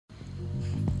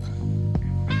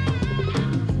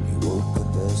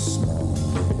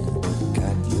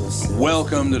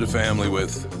Welcome to the family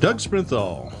with Doug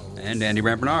Sprinthal and Andy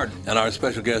Brant Bernard. And our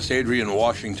special guest, Adrian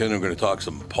Washington. We're going to talk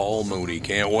some Paul Mooney.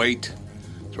 Can't wait.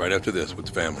 It's right after this with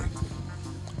the family.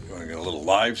 You want to get a little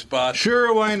live spot?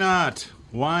 Sure, why not?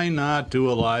 Why not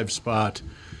do a live spot?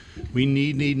 We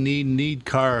need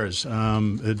cars.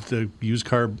 The used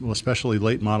car, especially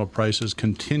late model prices,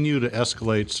 continue to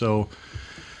escalate. So,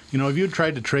 you know, if you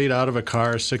tried to trade out of a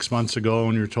car 6 months ago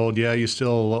and you're told, yeah, you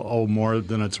still owe more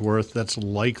than it's worth, that's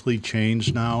likely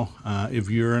changed now. If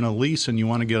you're in a lease and you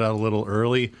want to get out a little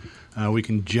early, we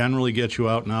can generally get you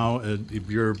out now. If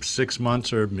you're 6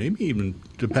 months or maybe even,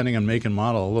 depending on make and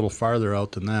model, a little farther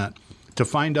out than that. To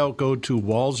find out, go to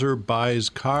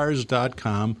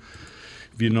walzerbuyscars.com.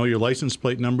 If you know your license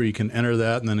plate number, you can enter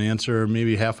that and then answer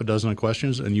maybe half a dozen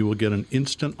questions, and you will get an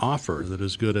instant offer that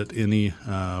is good at any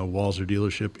Walzer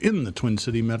dealership in the Twin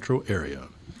City metro area.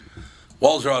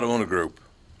 Walzer Automotive Group,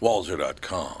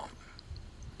 walzer.com.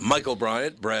 Michael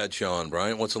Bryant, Bradshaw and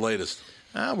Bryant, what's the latest?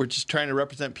 We're just trying to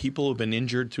represent people who have been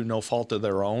injured through no fault of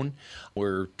their own.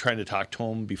 We're trying to talk to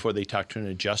them before they talk to an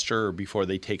adjuster or before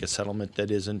they take a settlement that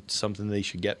isn't something they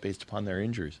should get based upon their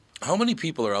injuries. How many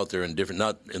people are out there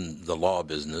not in the law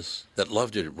business, that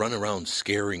love to run around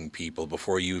scaring people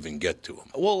before you even get to them?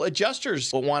 Well,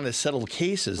 adjusters want to settle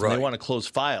cases, right, and they want to close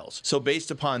files. So based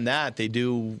upon that, they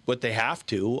do what they have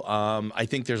to. I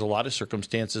think there's a lot of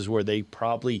circumstances where they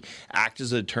probably act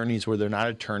as attorneys where they're not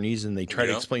attorneys, and they try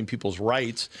to explain people's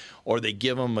rights, or they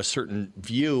give them a certain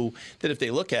view that if they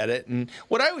look at it. And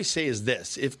what I always say is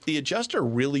this: if the adjuster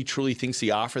really truly thinks the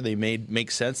offer they made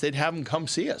makes sense, they'd have them come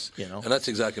see us. You know, and that's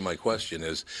exactly my question.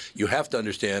 Is you have to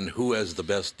understand who has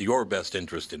your best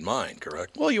interest in mind,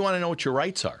 correct? Well, you want to know what your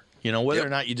rights are. You know, whether or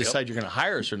not you decide you're going to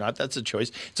hire us or not, that's a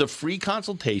choice. It's a free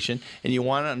consultation, and you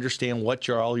want to understand what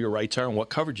all your rights are and what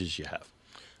coverages you have.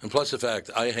 And plus the fact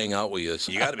I hang out with you,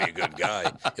 so you got to be a good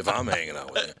guy if I'm hanging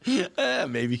out with you.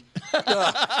 Maybe.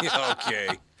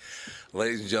 Okay.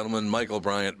 Ladies and gentlemen, Michael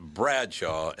Bryant,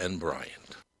 Bradshaw and Bryant.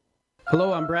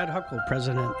 Hello, I'm Brad Huckle,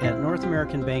 president at North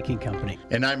American Banking Company.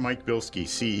 And I'm Mike Bilski,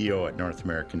 CEO at North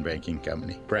American Banking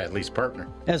Company, Bradley's partner.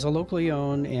 As a locally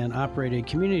owned and operated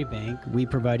community bank, we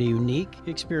provide a unique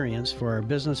experience for our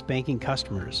business banking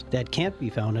customers that can't be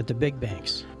found at the big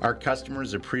banks. Our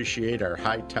customers appreciate our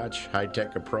high-touch,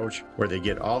 high-tech approach where they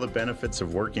get all the benefits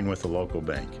of working with a local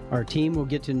bank. Our team will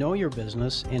get to know your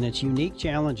business and its unique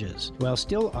challenges while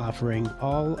still offering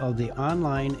all of the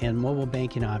online and mobile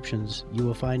banking options you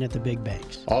will find at the big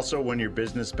banks. Also, when your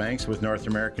business banks with North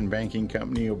American Banking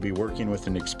Company, you'll be working with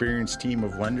an experienced team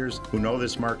of lenders who know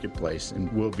this marketplace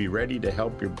and will be ready to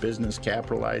help your business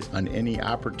capitalize on any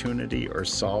opportunity or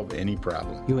solve any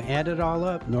problem. You add it all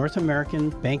up, North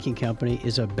American Banking Company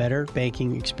is a better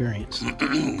banking experience.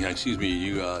 Excuse me,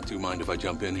 you do mind if I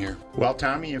jump in here? Well,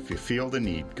 Tommy, if you feel the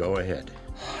need, go ahead.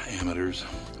 Amateurs.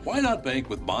 Why not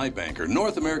bank with my banker,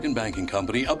 North American Banking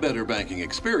Company, a better banking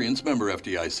experience, member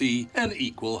FDIC, and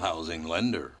equal housing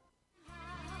lender.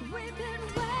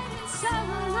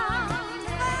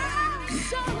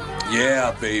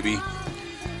 Yeah, baby.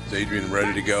 Is Adrian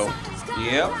ready to go?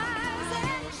 Yep.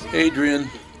 Adrian,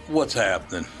 what's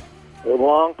happening? A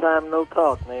long time no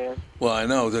talk, man. Well, I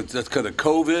know. That's because of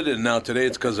COVID, and now today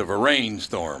it's because of a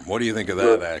rainstorm. What do you think of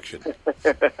that action?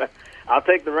 I'll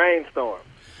take the rainstorm.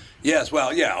 Yes,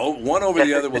 well, yeah, one over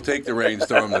the other will take the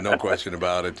rainstorm, no question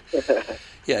about it.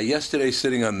 Yeah, yesterday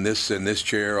sitting in this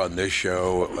chair on this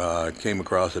show, came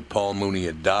across that Paul Mooney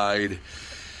had died.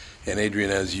 And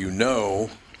Adrian, as you know,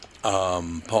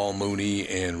 Paul Mooney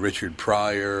and Richard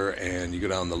Pryor, and you go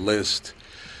down the list.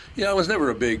 Yeah, I was never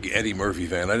a big Eddie Murphy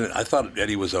fan. I thought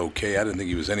Eddie was okay. I didn't think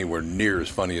he was anywhere near as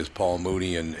funny as Paul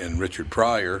Mooney and Richard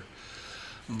Pryor.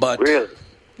 But really?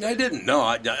 I didn't.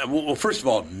 No. Well, first of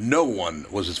all, no one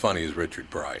was as funny as Richard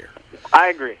Pryor. I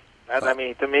agree. I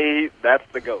mean, to me, that's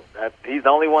the GOAT. He's the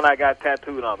only one I got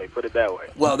tattooed on me, put it that way.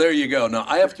 Well, there you go. Now,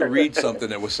 I have to read something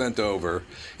that was sent over.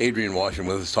 Adrian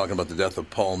Washington was talking about the death of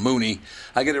Paul Mooney.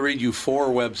 I got to read you 4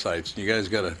 websites. You guys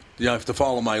have to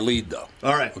follow my lead, though.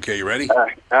 All right. Okay, you ready? All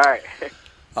right.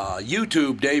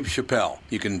 YouTube, Dave Chappelle.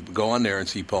 You can go on there and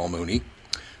see Paul Mooney.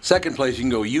 Second place, you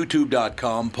can go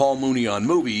youtube.com, Paul Mooney on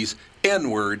movies,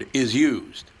 N-word is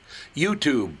used.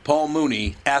 YouTube, Paul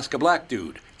Mooney, Ask a Black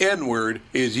Dude. N-word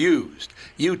is used.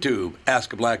 YouTube,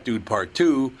 Ask a Black Dude Part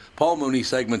 2. Paul Mooney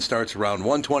segment starts around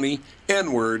 1:20.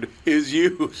 N-word is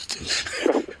used.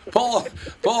 Paul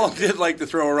did like to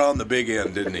throw around the big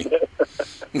N, didn't he?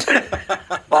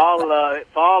 Paul,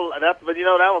 but you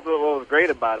know, that was what was great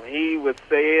about him. He would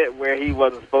say it where he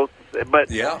wasn't supposed to say it.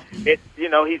 But yeah,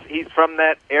 he's from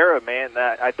that era, man.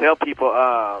 I tell people,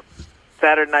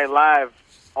 Saturday Night Live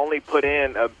only put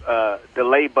in a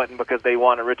delay button because they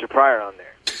want a Richard Pryor on there.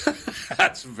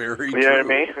 That's very true. You know what I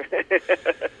mean?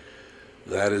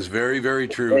 That is very, very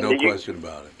true. No question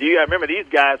about it. I remember these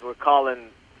guys were calling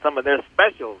some of their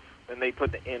specials, and they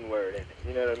put the N word in it.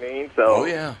 You know what I mean? So. Oh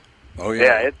yeah.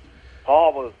 Yeah.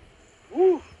 Paul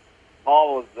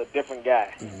was a different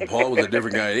guy. Paul was a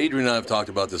different guy. Adrian and I have talked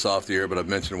about this off the air, but I've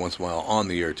mentioned it once in a while on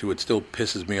the air too. It still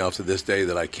pisses me off to this day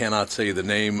that I cannot say the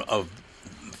name of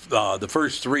the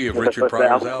first 3 of Richard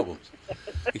Pryor's albums.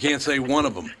 You can't say one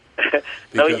of them.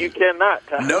 No, you cannot,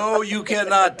 Tom. No, you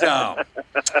cannot, Tom.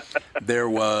 There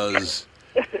was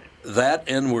That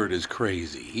N-Word is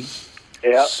Crazy,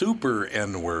 Yep. Super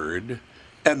N-Word,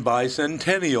 and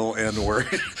Bicentennial N-Word.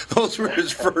 Those were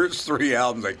his first 3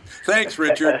 albums. Like, thanks,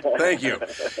 Richard. Thank you.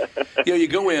 You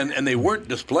go in, and they weren't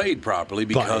displayed properly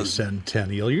because...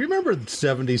 Bicentennial. You remember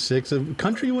 76?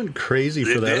 Country went crazy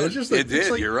for that. Did. It was just It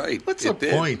did. like, You're right. What's It the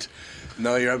did. point?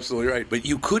 No, you're absolutely right. But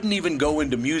you couldn't even go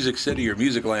into Music City or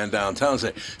Musicland downtown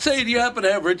and say, do you happen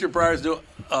to have Richard Pryor's do?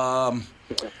 I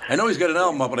know he's got an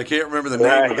album up, but I can't remember the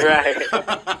name of it. Right.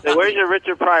 So where's your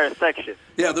Richard Pryor section?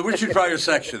 Yeah, the Richard Pryor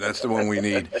section. That's the one we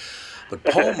need. But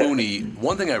Paul Mooney,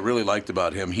 one thing I really liked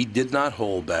about him, he did not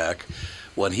hold back.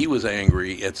 When he was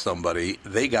angry at somebody,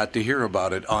 they got to hear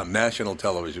about it on national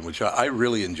television, which I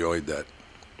really enjoyed that.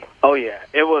 Oh, yeah.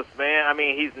 It was, man, I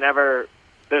mean,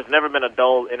 there's never been a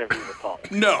dull interview with Paul.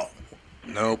 No.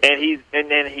 Nope. And he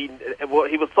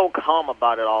was so calm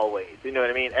about it always. You know what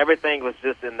I mean? Everything was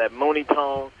just in that Mooney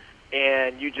tone,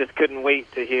 and you just couldn't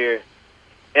wait to hear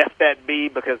F that B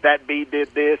because that B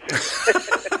did this.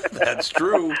 That's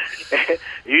true.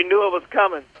 You knew it was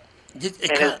coming. And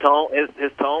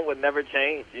his tone would never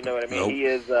change. You know what I mean? Nope. He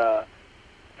is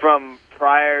from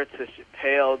Pryor to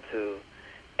Chappelle to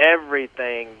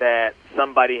everything that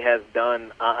somebody has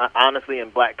done, honestly,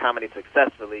 in black comedy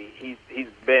successfully. He's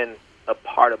been a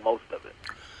part of most of it.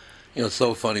 You know, it's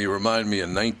so funny. You remind me of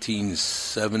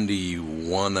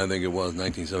 1971, I think it was,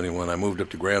 1971. I moved up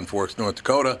to Grand Forks, North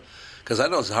Dakota, because I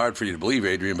know it's hard for you to believe,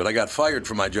 Adrian, but I got fired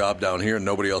from my job down here and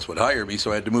nobody else would hire me,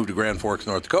 so I had to move to Grand Forks,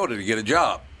 North Dakota to get a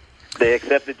job. They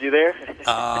accepted you there?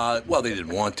 Well, they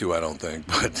didn't want to, I don't think.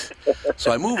 But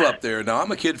so I move up there. Now,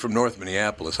 I'm a kid from North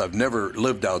Minneapolis. I've never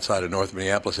lived outside of North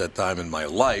Minneapolis at that time in my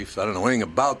life. I don't know anything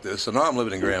about this, so now I'm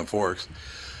living in Grand Forks.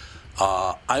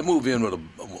 I move in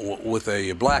with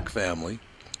a black family,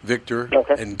 Victor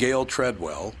and Gail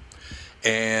Treadwell,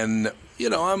 and, you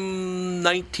know, I'm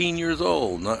 19 years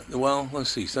old. Let's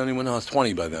see, 71, I was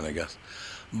 20 by then, I guess.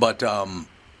 But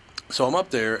so I'm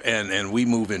up there, and we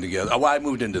move in together. Well, I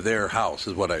moved into their house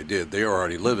is what I did. They were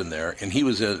already living there, and he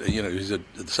was he was in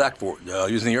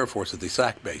the Air Force at the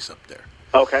SAC base up there.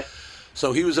 Okay.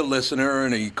 So he was a listener,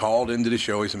 and he called into the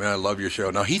show. He said, man, I love your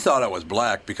show. Now, he thought I was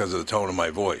black because of the tone of my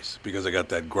voice, because I got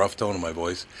that gruff tone of my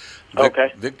voice.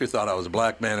 Victor thought I was a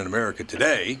black man in America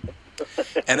today.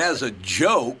 And as a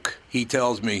joke, he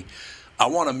tells me, I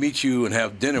want to meet you and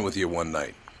have dinner with you one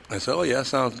night. I said, oh, yeah,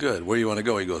 sounds good. Where do you want to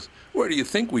go? He goes, where do you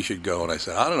think we should go? And I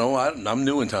said, I don't know. I'm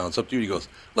new in town. It's up to you. He goes,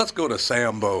 let's go to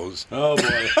Sambo's. Oh,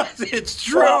 boy. It's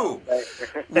true.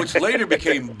 Which later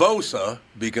became Bosa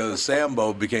because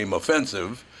Sambo became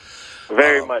offensive.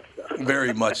 Very much so.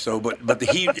 Very much so. But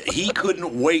he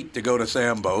couldn't wait to go to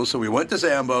Sambo's. So we went to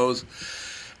Sambo's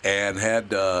and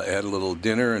had a little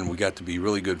dinner, and we got to be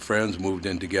really good friends, moved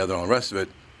in together, all the rest of it.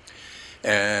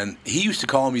 And he used to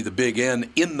call me the Big N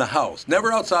in the house.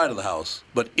 Never outside of the house,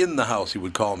 but in the house he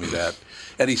would call me that.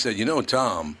 And he said, you know,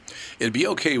 Tom, it'd be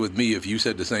okay with me if you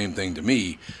said the same thing to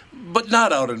me, but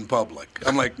not out in public.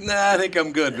 I'm like, nah, I think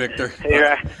I'm good, Victor.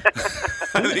 Yeah.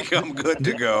 I think I'm good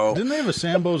to go. Didn't they have a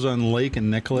Sambo's on Lake and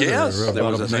Nicollet? Yes. Or There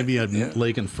was maybe a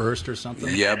Lake and First or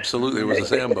something? Yeah, absolutely. There was a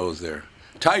Sambo's there.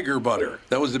 Tiger butter.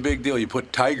 That was the big deal. You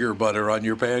put tiger butter on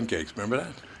your pancakes. Remember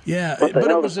that? Yeah, What the but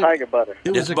hell it was is tiger butter?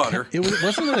 It was It's butter.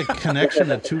 Wasn't it a connection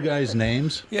of two guys'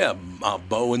 names? Yeah,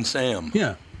 Bo and Sam.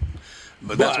 Yeah.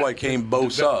 But that's why it came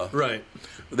Bosa. Right.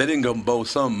 They didn't go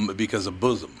Bosum because of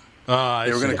bosom. They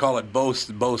were going to call it Bo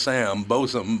Sam,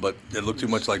 Bosum, but it looked too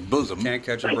much like bosom. Can't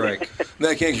catch a break.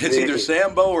 It's either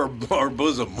Sambo or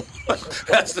bosom.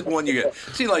 That's the one you get.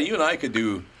 See, like you and I could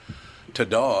do to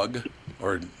dog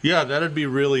or Yeah, that'd be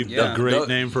really a great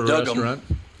name for a restaurant.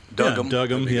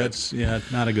 Duggum. Yeah,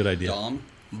 not a good idea. Dom.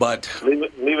 But Leave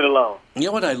it alone. you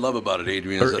know what I love about it,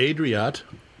 Adrian? Or Adriat.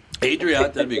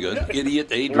 Adriat, that'd be good. Idiot,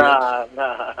 Adriat.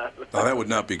 Nah. No, that would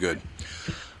not be good.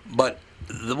 But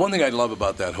the one thing I love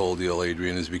about that whole deal,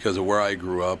 Adrian, is because of where I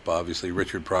grew up, obviously,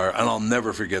 Richard Pryor. And I'll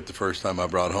never forget the first time I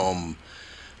brought home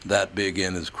That Big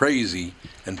N Is Crazy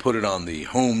and put it on the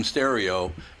home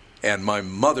stereo. And my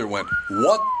mother went,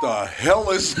 "What the hell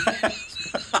is that?"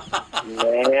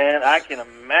 Man, I can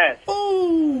imagine.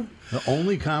 Oh. The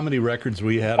only comedy records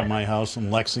we had in my house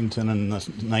in Lexington in the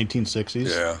 1960s,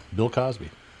 Yeah. Bill Cosby.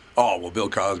 Oh, well, Bill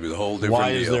Cosby, the whole different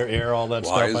Why deal. Is There Air, all that Why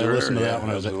stuff. Is I There listened to Air? that Yeah,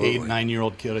 when I was an absolutely.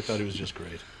 9-year-old kid. I thought it was just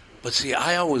great. But see,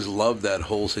 I always loved that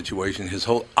whole situation.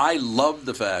 I loved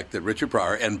the fact that Richard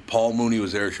Pryor and Paul Mooney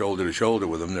was there shoulder to shoulder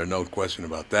with him. There's no question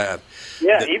about that.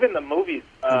 Yeah, even the movies.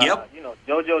 Yep. You know,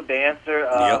 JoJo Dancer,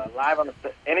 Yep. Live on the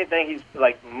anything. He's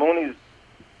like Mooney's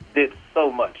did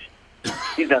so much.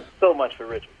 He's done so much for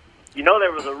Richard. You know,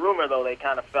 there was a rumor though they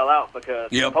kind of fell out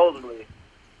because supposedly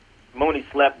Mooney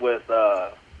slept with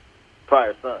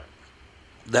Pryor's son.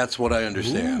 That's what I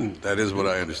understand. That is what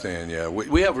I understand, yeah.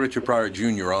 We have Richard Pryor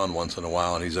Jr. on once in a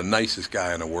while, and he's the nicest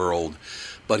guy in the world.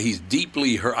 But he's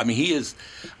deeply hurt. I mean, he is,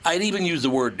 I'd even use the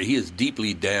word, he is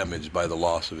deeply damaged by the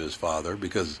loss of his father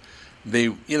because they,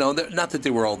 you know, not that they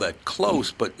were all that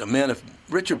close, but, man, if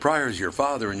Richard Pryor is your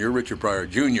father and you're Richard Pryor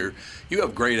Jr., you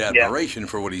have great admiration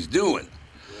for what he's doing.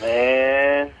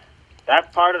 Man,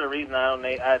 that's part of the reason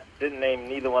I didn't name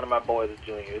neither one of my boys as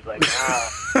Junior. It's like,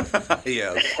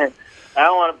 Yes. I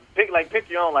don't want to pick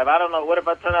your own life. I don't know. What if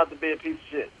I turn out to be a piece of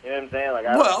shit? You know what I'm saying?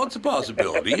 Well, it's a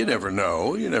possibility. You never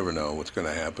know. You never know what's going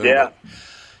to happen. Yeah. But,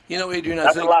 you know, Adrian, that's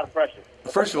I think a lot of pressure.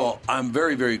 First of all, I'm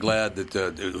very, very glad that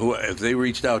if they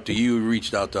reached out to you,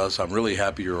 reached out to us. I'm really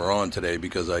happy you were on today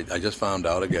because I just found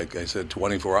out, like I said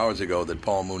 24 hours ago, that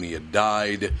Paul Mooney had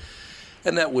died.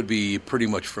 And that would be pretty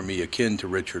much for me akin to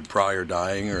Richard Pryor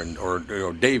dying, or you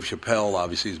know, Dave Chappelle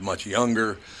obviously is much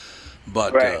younger,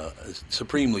 but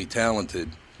supremely talented.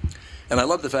 And I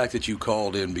love the fact that you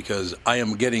called in because I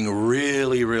am getting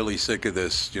really, really sick of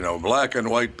this. You know, black and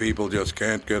white people just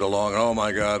can't get along. Oh,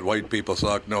 my God, white people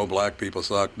suck. No, black people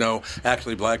suck. No,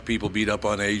 actually, black people beat up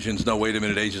on Asians. No, wait a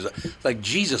minute, Asians. Like,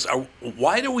 Jesus,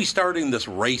 why are we starting this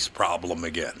race problem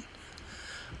again?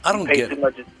 I don't get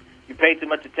it. You pay too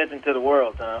much attention to the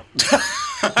world, Tom.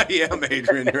 I am,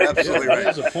 Adrian. You're absolutely right.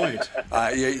 That is a point.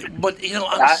 But, you know,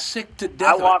 I'm sick to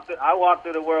death. I walk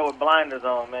through the world with blinders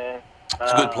on, man.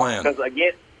 It's a good plan. Because,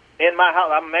 again, in my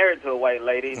house, I'm married to a white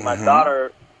lady. My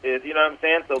daughter is, you know what I'm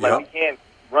saying? So, like, we can't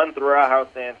run through our house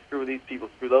saying, screw these people,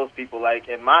 screw those people. Like,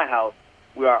 in my house,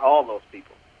 we are all those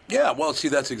people. Yeah, well, see,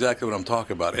 that's exactly what I'm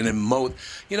talking about. And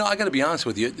you know, I got to be honest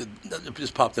with you. It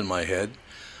just popped in my head.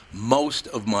 Most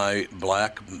of my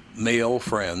black male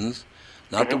friends,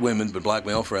 not the women, but black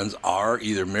male friends, are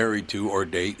either married to or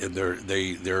date, and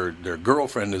their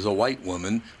girlfriend is a white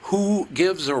woman. Who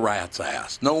gives a rat's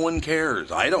ass? No one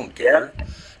cares. I don't care. Yeah.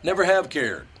 Never have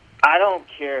cared. I don't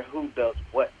care who does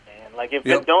what, man. Like, if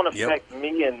it don't affect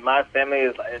me and my family,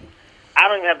 it's like, I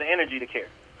don't even have the energy to care.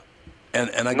 And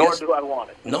I Nor guess, do I want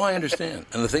it. No, I understand.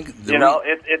 And I think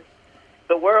it's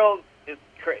the world is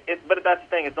but that's the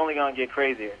thing. It's only going to get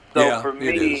crazier. So for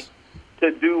me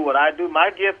to do what I do, my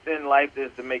gift in life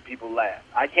is to make people laugh.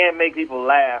 I can't make people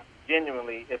laugh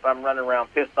genuinely if I'm running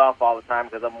around pissed off all the time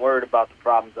because I'm worried about the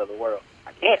problems of the world.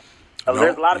 I can't.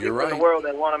 There's a lot of people in the world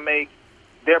that want to make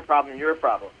their problem your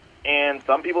problem, and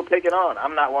some people take it on.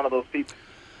 I'm not one of those people.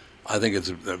 I think it's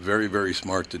very, very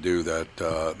smart to do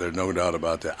that. There's no doubt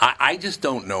about that. I just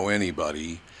don't know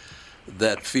anybody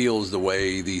that feels the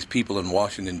way these people in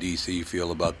Washington, D.C.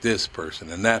 feel about this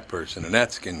person and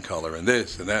that skin color and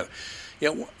this and that. Yeah,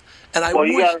 and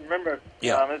you got to remember,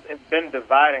 it's been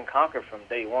divide and conquer from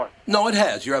day one. No, it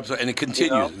has. You're absolutely, and it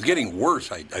continues. You know? It's getting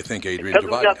worse, I think, Adrian. We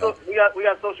got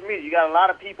social media. You got a lot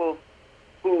of people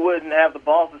who wouldn't have the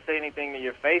balls to say anything to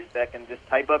your face that can just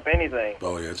type up anything.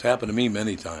 Oh, yeah, it's happened to me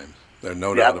many times. There's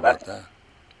no doubt about that.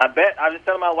 I bet. I was just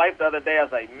telling my wife the other day, I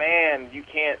was like, man, you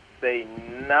can't say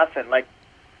nothing. Like,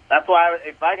 that's why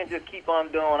if I can just keep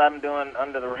on doing what I'm doing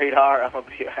under the radar, I'm going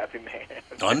to be a happy man.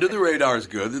 Under the radar is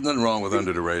good. There's nothing wrong with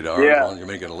under the radar as long as you're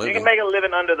making a living. You can make a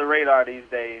living under the radar these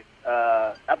days.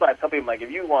 That's why I tell people, like,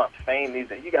 if you want fame these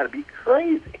days, you got to be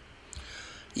crazy.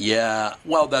 Yeah,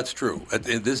 well, that's true.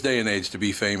 In this day and age, to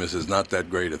be famous is not that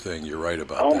great a thing. You're right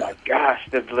about that. Oh, my gosh.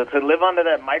 To live under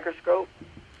that microscope,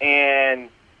 and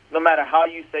no matter how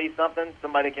you say something,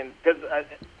 somebody can...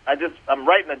 Because I'm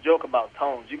writing a joke about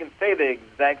tones. You can say the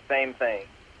exact same thing,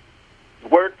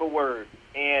 word for word,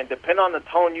 and depending on the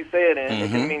tone you say it in,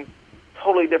 it can mean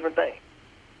totally different things.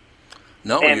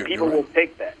 No, and people will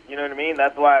take that. You know what I mean?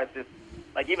 That's why it's just...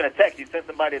 Like, even a text, you send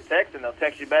somebody a text, and they'll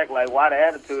text you back, like, why the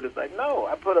attitude? It's like, no,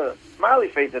 I put a smiley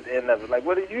face at the end of it. Like,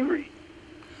 what did you read?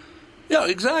 Yeah,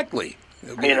 exactly.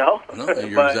 You know? No,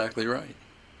 you're exactly right.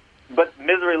 But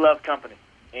misery loves company.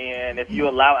 And if you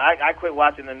allow... I quit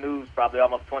watching the news probably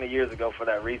almost 20 years ago for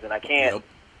that reason. I can't...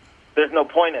 There's no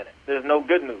point in it. There's no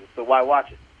good news, so why watch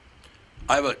it?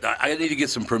 I need to get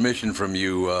some permission from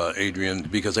you, Adrian,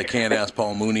 because I can't ask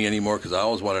Paul Mooney anymore because I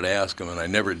always wanted to ask him and I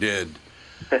never did.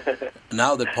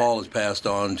 Now that Paul has passed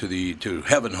on to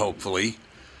heaven, hopefully,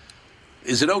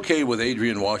 is it okay with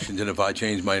Adrian Washington if I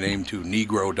change my name to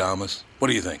Negro Damas? What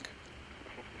do you think?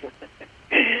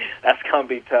 That's going to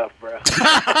be tough, bro.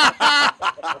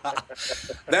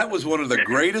 That was one of the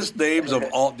greatest names of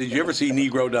all. Did you ever see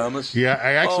Negro Damas? Yeah,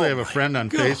 I actually have a friend on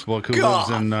Facebook who lives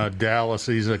in Dallas.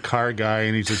 He's a car guy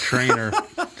and he's a trainer.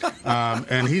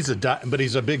 And he's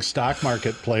a big stock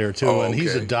market player too. Oh, and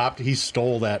okay. he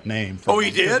stole that name.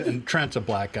 He did? And Trent's a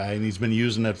black guy and he's been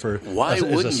using it for as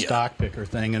a stock picker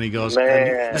thing. And he goes,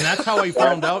 and that's how he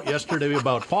found out yesterday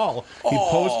about Paul. He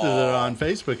posted it on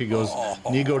Facebook. He goes,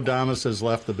 Negro Damas has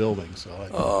left the building. So I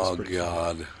thought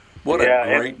God. Funny. What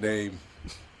a great name.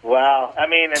 Wow. I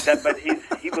mean, but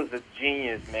he was a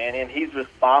genius, man, and he's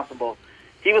responsible.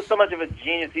 He was so much of a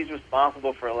genius. He's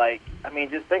responsible for,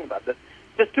 just think about this.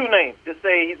 Just two names. Just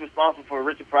say he's responsible for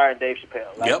Richard Pryor and Dave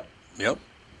Chappelle. Yep.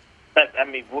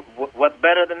 What's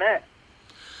better than that?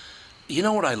 You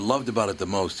know what I loved about it the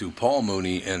most, too? Paul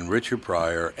Mooney and Richard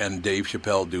Pryor and Dave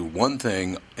Chappelle do one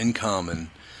thing in common.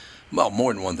 Well,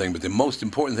 more than one thing, but the most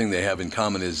important thing they have in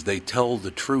common is they tell the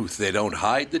truth. They don't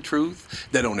hide the truth.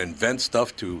 They don't invent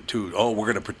stuff to we're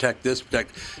going to protect this,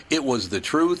 It was the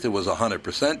truth. It was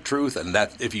 100% truth, and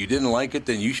that if you didn't like it,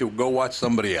 then you should go watch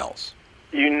somebody else.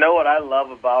 You know what I love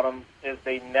about them is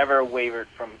they never wavered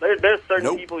from. There's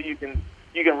certain people you can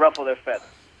ruffle their feathers.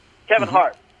 Kevin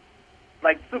Hart,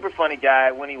 super funny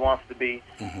guy when he wants to be,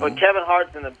 but Kevin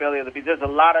Hart's in the belly of the beast. There's a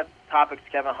lot of topics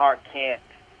Kevin Hart can't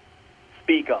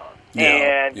speak on.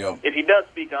 And if he does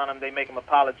speak on them, they make him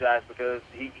apologize because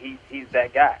he's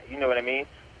that guy. You know what I mean?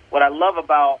 What I love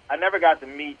I never got to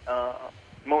meet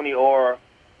Mooney or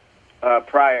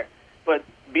Pryor, but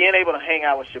being able to hang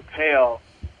out with Chappelle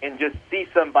and just see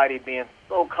somebody being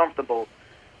so comfortable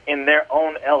in their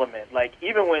own element.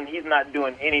 Even when he's not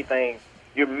doing anything,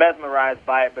 you're mesmerized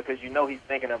by it because you know he's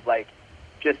thinking of,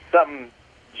 just something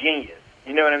genius.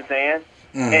 You know what I'm saying?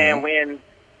 Mm-hmm. And when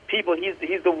people,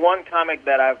 he's the one comic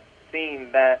that I've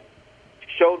seen that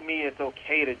showed me it's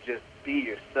okay to just be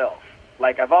yourself.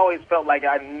 I've always felt like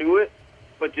I knew it,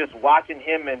 but just watching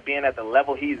him and being at the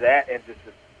level he's at and just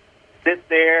to sit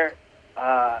there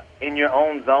in your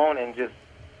own zone and just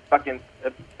fucking,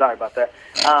 sorry about that,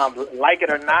 like it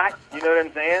or not, you know what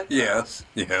I'm saying? Yes.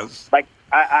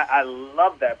 I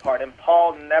love that part. And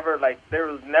Paul never, there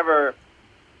was never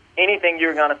anything you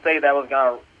were going to say that was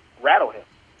going to rattle him.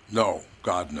 No,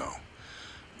 God, no.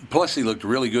 Plus, he looked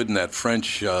really good in that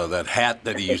French, that hat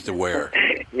that he used to wear.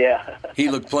 Yeah. He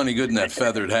looked plenty good in that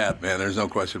feathered hat, man. There's no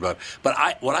question about it.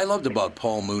 But what I loved about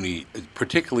Paul Mooney,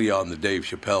 particularly on the Dave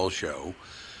Chappelle show,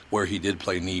 where he did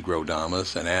play Negro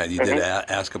Damas, and he did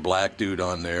Ask a Black Dude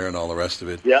on there and all the rest of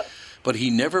it. Yep. But he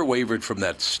never wavered from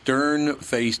that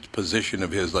stern-faced position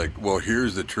of his, well,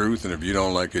 here's the truth, and if you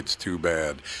don't like it, it's too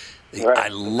bad. Right. I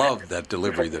loved that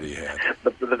delivery that he had.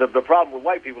 The problem with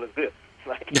white people is this.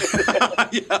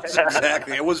 Yes,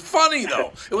 exactly. It was funny,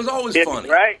 though. It was always funny.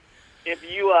 Right? If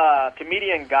you,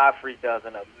 comedian Godfrey does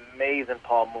an amazing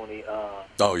Paul Mooney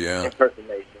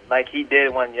impersonation. He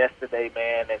did one yesterday,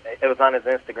 man, and it was on his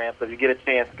Instagram, so if you get a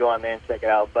chance, go on there and check it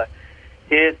out. But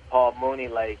his Paul Mooney,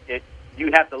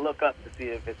 you have to look up to see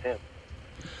if it's him.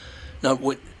 Now,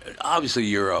 obviously,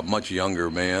 you're a much younger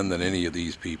man than any of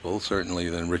these people, certainly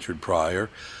than Richard Pryor,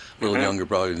 a little younger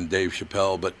probably than Dave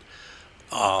Chappelle. But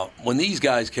when these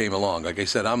guys came along, like I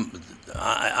said, I'm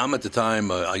at the time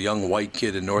a young white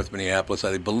kid in North Minneapolis.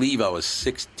 I believe I was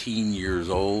 16 years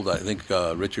old. I think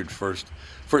Richard's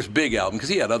first big album, because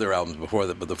he had other albums before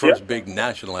that, but the first big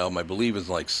national album, I believe, is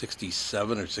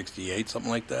 67 or 68,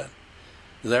 something like that.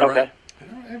 Is that right?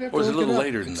 Or was it a little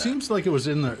later than that? It seems like it was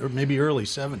in maybe early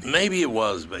 70s. Maybe it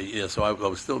was, but yeah, so I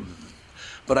was still...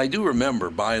 But I do remember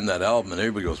buying that album, and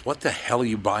everybody goes, what the hell are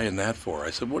you buying that for? I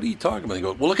said, what are you talking about? They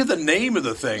go, well, look at the name of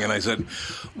the thing. And I said,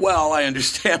 well, I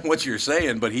understand what you're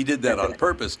saying, but he did that on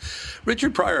purpose.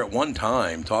 Richard Pryor at one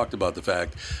time talked about the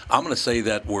fact, I'm going to say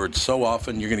that word so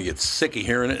often, you're going to get sick of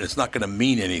hearing it, and it's not going to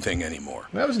mean anything anymore.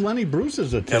 That was Lenny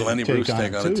Bruce's take on it,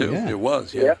 too. Yeah. It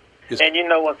was, yeah. And you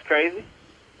know what's crazy?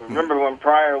 Remember when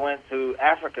Pryor went to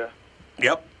Africa?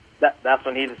 Yep. That's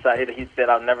when he decided, he said,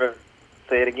 I'll never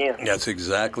say it again. That's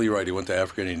exactly right. He went to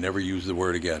Africa and he never used the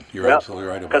word again. You're absolutely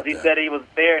right about that. Because he said he was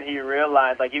there and he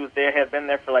realized, he was there, had been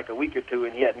there for a week or two,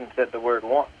 and he hadn't said the word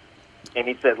once. And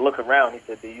he said, look around. He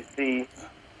said, do you see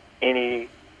any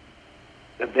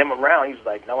of them around? He was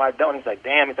like, no, I don't. He's like,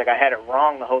 damn. He's like, I had it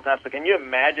wrong the whole time. So can you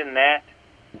imagine that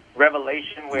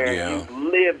revelation where you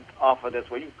lived off of this,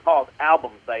 where you called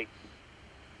albums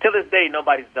till this day,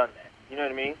 nobody's done that. You know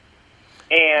what I mean?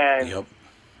 And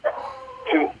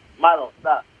to Milo,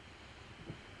 stop.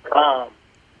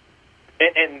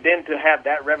 And then to have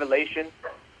that revelation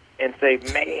and say,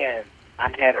 man, I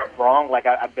had it wrong. Like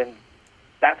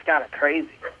that's kind of crazy.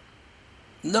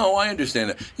 No, I understand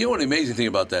that. You know what the amazing thing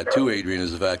about that, too, Adrian,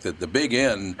 is the fact that the big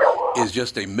N is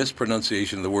just a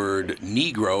mispronunciation of the word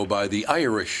Negro by the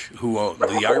Irish,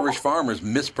 the Irish farmers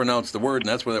mispronounced the word, and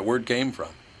that's where that word came from.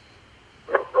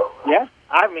 Yeah,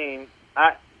 I mean,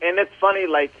 and it's funny,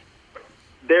 like,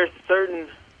 there's certain,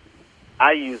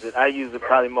 I use it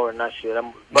probably more than I should,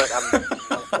 but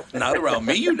I'm not around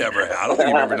me, you never have. I don't think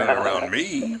you've ever done it around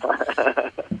me.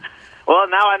 Well,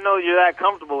 now I know you're that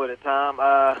comfortable with it, Tom.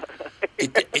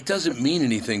 It doesn't mean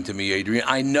anything to me, Adrian.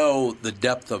 I know the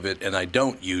depth of it, and I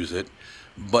don't use it,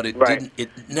 but it didn't. It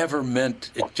never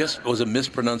meant. It just was a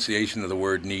mispronunciation of the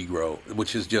word Negro,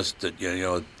 which is just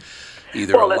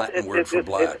either a Latin word for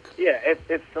black.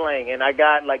 It's slang, and I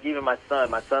got like even my son.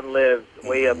 My son lives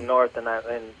way up north, and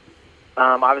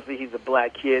obviously he's a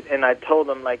black kid, and I told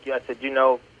him I said,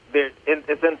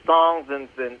 it's in songs and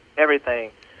it's in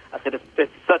everything. I said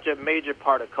it's such a major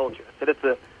part of culture. I said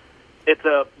it's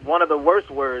a one of the worst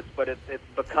words, but it's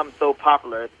become so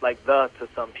popular. It's like to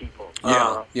some people.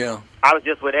 Yeah. I was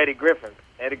just with Eddie Griffin.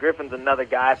 Eddie Griffin's another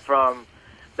guy from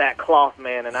that cloth,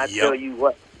 man, and I tell you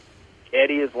what,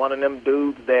 Eddie is one of them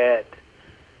dudes that,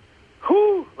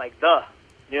 like you know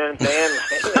what I'm saying?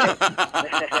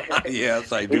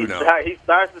 Yes, I do know. He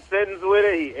starts the sentence with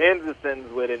it, he ends the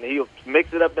sentence with it, and he'll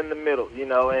mix it up in the middle,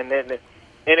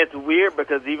 and it's weird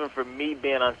because even for me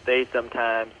being on stage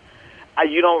sometimes,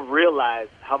 you don't realize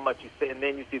how much you say, and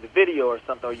then you see the video or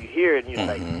something, or you hear it, and you're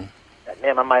like,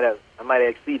 damn, I might have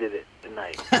exceeded it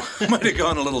tonight. Might have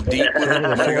gone a little deep. Might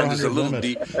have gone just a little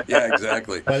deep. Yeah,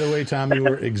 exactly. By the way, Tom, you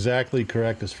were exactly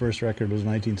correct. His first record was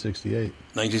 1968.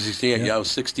 1968. Yeah, I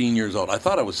was 16 years old. I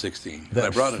thought I was 16. I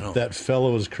brought it home. That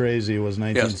Fellow is Crazy was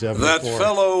 1974. Yes, That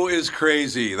Fellow is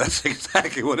Crazy. That's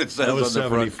exactly what it says on the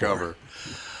front cover.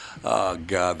 Oh,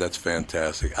 God, that's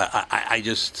fantastic. I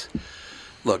just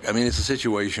look. I mean, it's a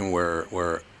situation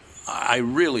where I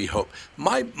really hope.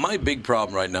 My big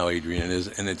problem right now, Adrian, is,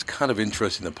 and it's kind of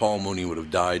interesting that Paul Mooney would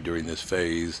have died during this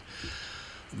phase,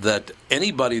 that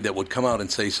anybody that would come out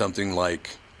and say something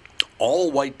like,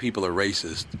 all white people are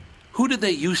racist, who did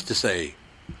they used to say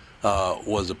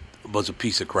was a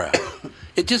piece of crap?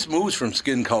 It just moves from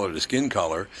skin color to skin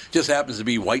color. Just happens to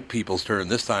be white people's turn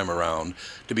this time around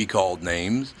to be called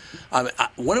names.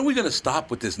 When are we going to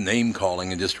stop with this name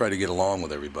calling and just try to get along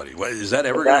with everybody? Is that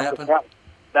ever going to happen?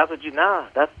 That's what you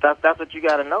That's what you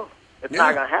got to know. It's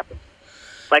not going to happen.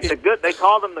 Like they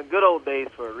call them the good old days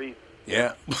for a reason.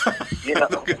 Yeah.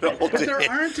 The good old days.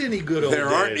 There aren't any good old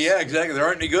days. Yeah, exactly. There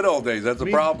aren't any good old days. That's a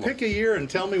problem. Pick a year and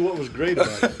tell me what was great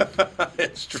about it.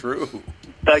 It's true.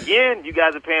 Again, you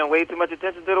guys are paying way too much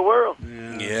attention to the world.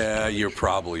 Yeah, you're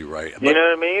probably right. You know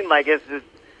what I mean? Like, it's just,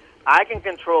 I can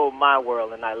control my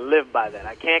world, and I live by that.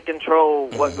 I can't control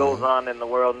what goes on in the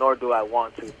world, nor do I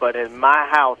want to. But in my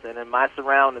house and in my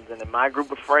surroundings and in my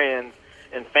group of friends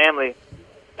and family,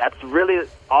 that's really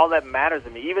all that matters to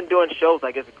me. Even doing shows,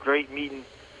 like, it's great meeting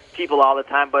people all the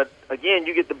time. But, again,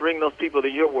 you get to bring those people to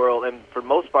your world, and for the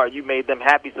most part, you made them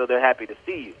happy, so they're happy to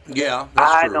see you. Yeah,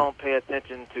 that's true. I don't pay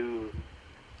attention to...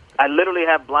 I literally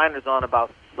have blinders on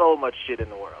about so much shit in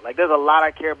the world. Like, there's a lot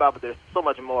I care about, but there's so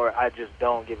much more I just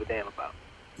don't give a damn about.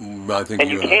 I think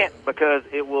and you can't, because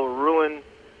it will ruin...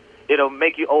 It'll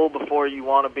make you old before you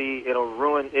want to be. It'll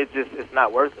ruin... It's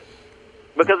not worth it.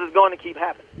 Because it's going to keep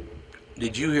happening.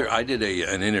 Did you hear... I did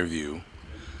an interview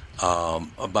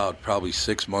about probably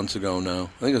 6 months ago now.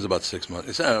 I think it was about 6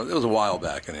 months. It was a while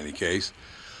back in any case.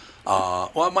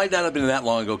 Well, it might not have been that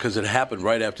long ago because it happened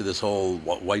right after this whole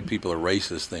white people are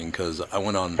racist thing, because I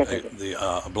went on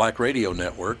the Black Radio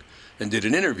Network and did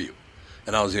an interview.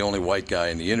 And I was the only white guy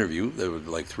in the interview. There were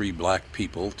like 3 black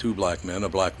people, 2 black men, a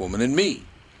black woman, and me.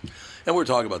 And we're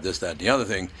talking about this, that, and the other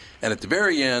thing. And at the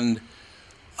very end,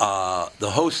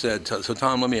 the host said, so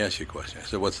Tom, let me ask you a question. I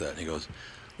said, what's that? And he goes,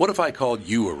 what if I called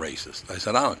you a racist? I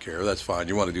said, I don't care. That's fine.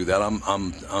 You want to do that?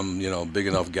 I'm big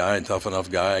enough guy and tough enough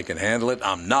guy. I can handle it.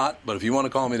 I'm not, but if you want to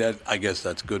call me that, I guess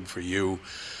that's good for you.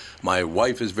 My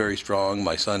wife is very strong.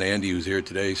 My son Andy, who's here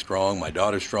today, strong. My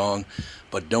daughter's strong.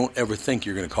 But don't ever think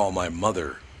you're going to call my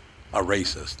mother a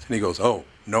racist. And he goes, oh,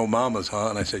 no mamas, huh?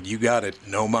 And I said, you got it.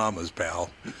 No mamas, pal.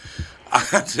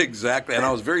 That's exactly. And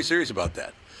I was very serious about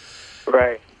that.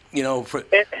 Right. You know,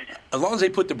 as long as they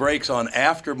put the brakes on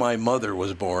after my mother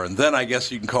was born, then I guess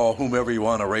you can call whomever you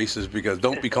want a racist, because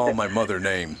don't be calling my mother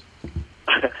names.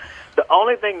 The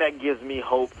only thing that gives me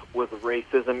hope with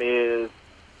racism is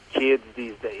kids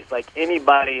these days, like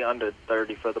anybody under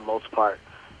 30 for the most part,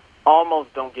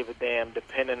 almost don't give a damn,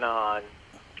 depending on,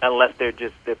 unless they're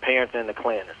just their parents in the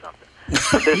Klan or something.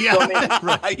 Yeah, so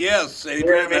right. Yes,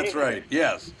 Adrian, that's right.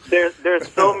 Yes. There's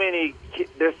so many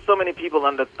people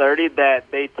under 30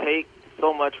 that they take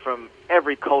so much from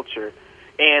every culture,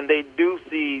 and they do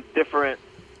see different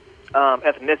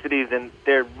ethnicities, and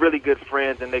they're really good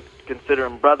friends, and they consider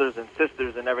them brothers and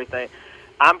sisters and everything.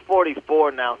 I'm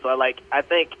 44 now, so I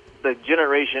think the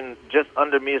generation just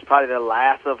under me is probably the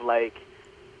last of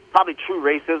probably true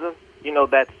racism.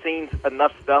 That's seen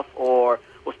enough stuff or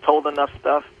was told enough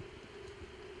stuff.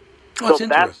 Oh, so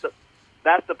that's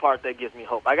the part that gives me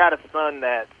hope. I got a son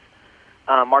that's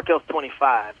Markel's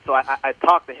 25, so I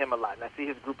talk to him a lot, and I see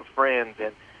his group of friends,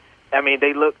 and I mean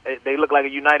they look like a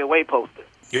United Way poster.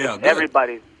 Yeah, good.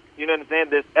 Everybody, you know what I'm saying?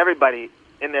 There's everybody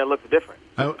in there looks different.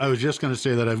 I was just going to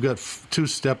say that I've got 2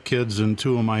 stepkids and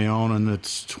 2 of my own, and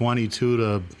it's 22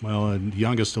 to, the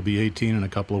youngest will be 18 in a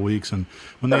couple of weeks. And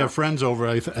when they have friends over,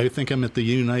 I think I'm at the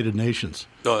United Nations.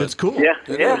 It's cool. Yeah.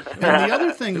 And the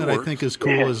other thing that I think is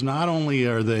cool is not only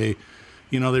are they,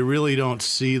 they really don't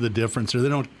see the difference, or they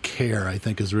don't care, I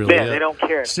think is really it. They don't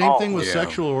care at Same all. thing with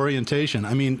sexual orientation.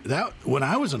 I mean, that when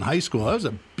I was in high school, that was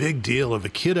a big deal. If a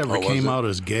kid ever came out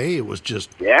as gay, it was just,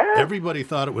 everybody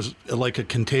thought it was like a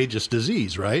contagious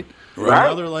disease, right?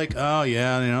 Now they're like, oh,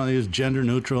 yeah, he's gender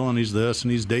neutral, and he's this,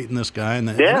 and he's dating this guy. And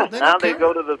now they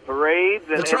go to the parades,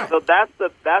 and so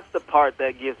that's the part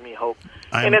that gives me hope.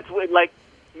 And it's like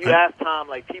you asked Tom,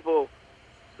 like people...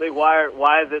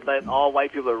 Why is it that all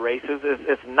white people are racist?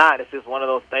 It's not. It's just one of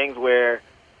those things where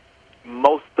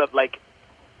most of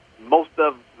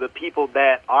the people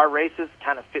that are racist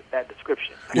kind of fit that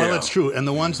description. Well, that's true, and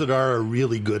the ones that are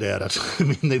really good at it. I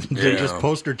mean, they're just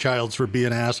poster childs for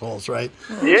being assholes, right?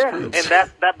 Yeah, and that's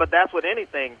that. But that's with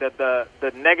anything. That the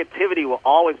negativity will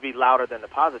always be louder than the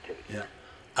positivity. Yeah.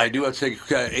 I do have to say,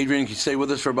 Adrian, can you stay with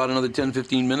us for about another 10,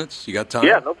 15 minutes? You got time?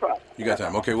 Yeah, no problem. You got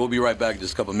time. Okay, we'll be right back in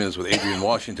just a couple of minutes with Adrian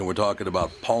Washington. We're talking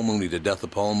about Paul Mooney, the death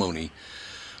of Paul Mooney.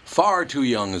 Far too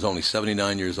young. He was only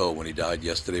 79 years old when he died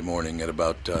yesterday morning at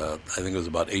about, I think it was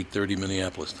about 8:30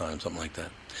 Minneapolis time, something like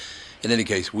that. In any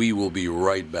case, we will be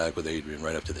right back with Adrian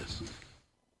right after this.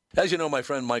 As you know, my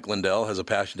friend Mike Lindell has a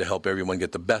passion to help everyone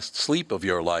get the best sleep of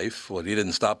your life. Well, he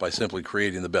didn't stop by simply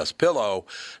creating the best pillow.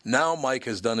 Now Mike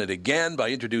has done it again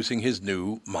by introducing his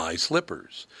new My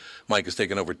Slippers. Mike has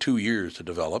taken over 2 years to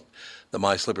develop. The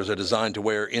My Slippers are designed to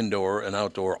wear indoor and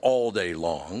outdoor all day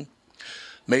long.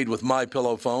 Made with My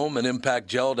Pillow foam and impact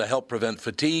gel to help prevent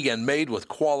fatigue, and made with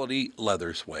quality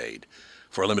leather suede.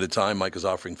 For a limited time, Mike is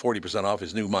offering 40% off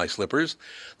his new My Slippers.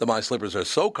 The My Slippers are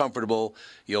so comfortable,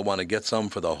 you'll want to get some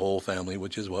for the whole family,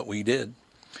 which is what we did.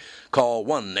 Call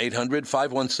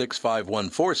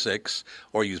 1-800-516-5146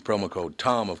 or use promo code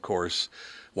TOM, of course.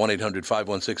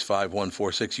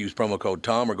 1-800-516-5146. Use promo code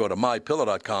TOM or go to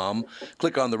mypillow.com.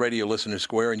 Click on the radio listener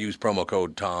square and use promo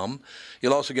code TOM.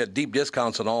 You'll also get deep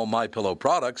discounts on all My Pillow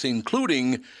products,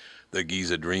 including the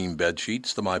Giza Dream bed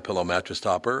sheets, the My Pillow mattress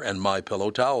topper, and My Pillow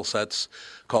towel sets.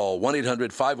 Call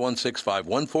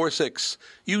 1-800-516-5146.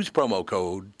 Use promo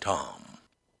code TOM.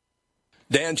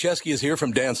 Dan Chesky is here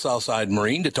from Dan Southside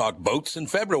Marine to talk boats in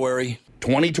February.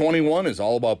 2021 is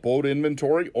all about boat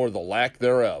inventory or the lack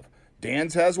thereof.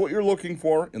 Dan's has what you're looking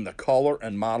for in the color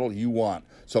and model you want.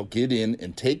 So get in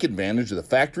and take advantage of the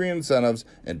factory incentives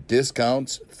and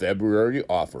discounts February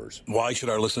offers. Why should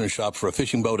our listeners shop for a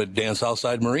fishing boat at Dan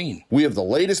Southside Marine? We have the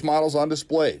latest models on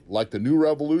display, like the new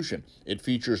Revolution. It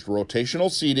features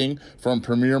rotational seating from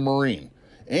Premier Marine.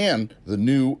 And the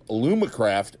new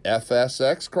Alumacraft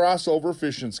FSX crossover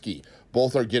fishing ski.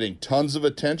 Both are getting tons of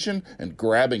attention and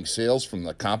grabbing sales from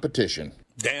the competition.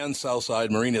 Dan Southside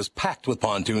Marine is packed with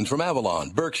pontoons from Avalon,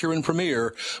 Berkshire, and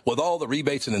Premier with all the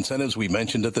rebates and incentives we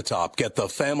mentioned at the top. Get the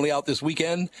family out this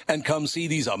weekend and come see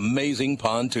these amazing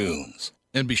pontoons.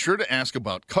 And be sure to ask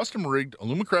about custom-rigged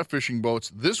Alumacraft fishing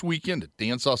boats this weekend at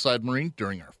Dan Southside Marine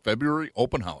during our February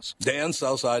open house. Dan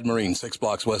Southside Marine, 6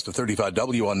 blocks west of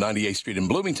 35W on 98th Street in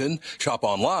Bloomington. Shop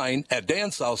online at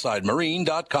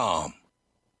dansouthsidemarine.com.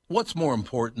 What's more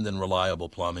important than reliable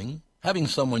plumbing? Having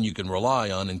someone you can rely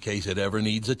on in case it ever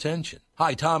needs attention.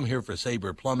 Hi, Tom here for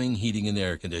Sabre Plumbing, Heating, and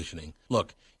Air Conditioning.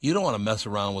 Look, you don't want to mess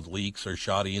around with leaks or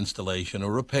shoddy installation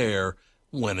or repair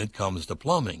when it comes to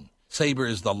plumbing. Sabre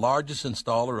is the largest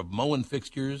installer of Moen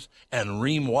fixtures and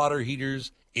Rheem water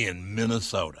heaters in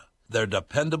Minnesota. They're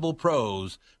dependable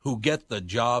pros who get the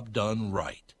job done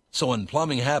right. So when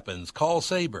plumbing happens, call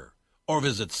Sabre or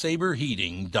visit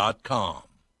saberheating.com.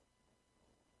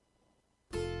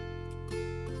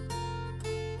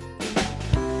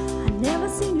 Never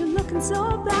seen you looking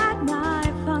so bright, my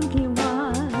funky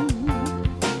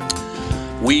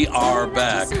We are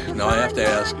back. Now, I have to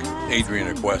ask Adrian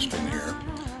a question here.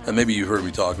 And maybe you've heard me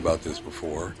talk about this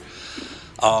before.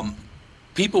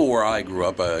 People where I grew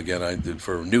up, again, I did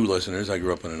for new listeners, I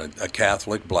grew up in a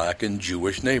Catholic, black, and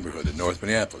Jewish neighborhood in North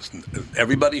Minneapolis.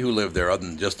 Everybody who lived there, other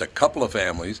than just a couple of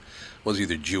families, was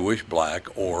either Jewish, black,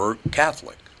 or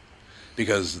Catholic,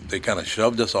 because they kind of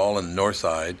shoved us all in the north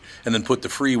side and then put the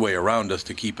freeway around us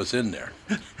to keep us in there.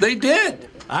 They did.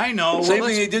 I know. Same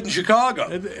thing they did in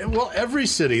Chicago. Well, every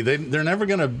city, they're never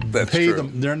going to pay true.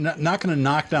 them. They're not going to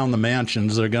knock down the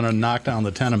mansions. They're going to knock down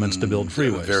the tenements to build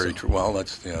freeways. Very true. Well,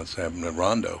 that's happened at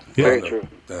Rondo. Yeah. Very true.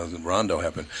 Rondo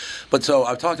happened. But so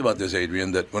I've talked about this,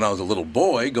 Adrian, that when I was a little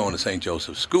boy going to St.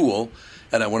 Joseph's School,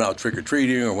 and I went out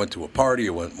trick-or-treating or went to a party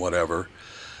or went whatever,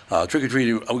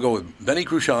 trick-or-treating, I would go with Benny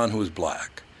Cruchon, who was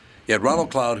black. You had Ronald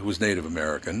Cloud, who was Native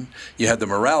American. You had the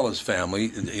Morales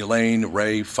family, Elaine,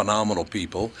 Ray, phenomenal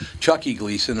people. Chucky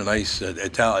Gleason, a nice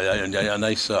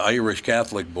Irish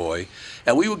Catholic boy.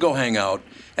 And we would go hang out,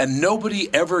 and nobody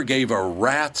ever gave a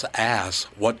rat's ass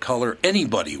what color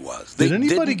anybody was. They Did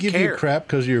anybody didn't give care. you crap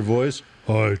because of your voice?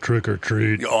 Hi, trick or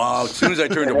treat. Oh, as soon as I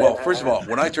turned first of all,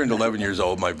 when I turned 11 years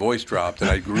old, my voice dropped,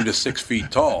 and I grew to 6 feet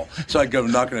tall. So I'd go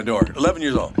knocking on the door. 11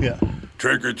 years old. Yeah.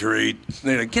 Trick or treat.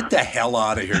 They're like, get the hell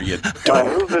out of here, you Like, dope.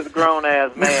 who's this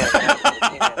grown-ass man?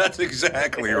 That's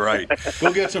exactly right.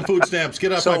 Go get some food stamps.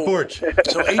 Get off my porch.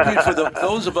 So, Adrian, for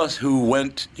those of us who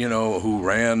went, who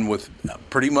ran with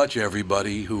pretty much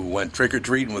everybody, who went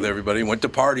trick-or-treating with everybody, went to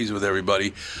parties with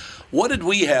everybody, what did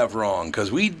we have wrong?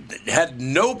 Because we had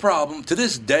no problem to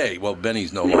this day. Well,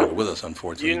 Benny's no longer with us,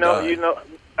 unfortunately.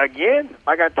 Again,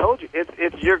 like I told you,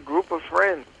 it's your group of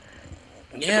friends.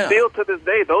 Yeah. Still to this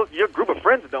day, your group of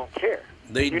friends don't care.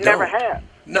 You never have.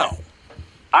 No.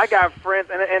 I got friends,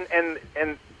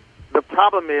 and the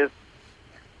problem is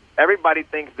everybody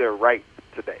thinks they're right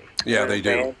today. Yeah, they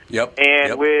do. Yep.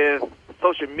 And with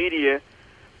social media,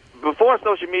 before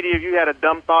social media, if you had a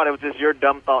dumb thought, it was just your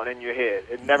dumb thought in your head.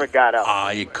 It never got out.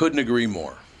 I couldn't agree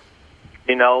more.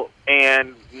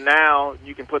 And now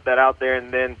you can put that out there,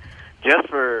 and then just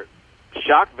for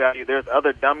shock value, there's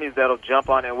other dummies that'll jump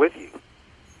on it with you.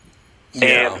 Yeah.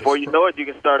 And before you know it, you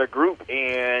can start a group,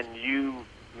 and you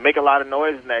make a lot of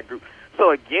noise in that group.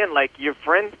 So, again, like, your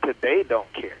friends today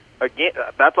don't care. Again,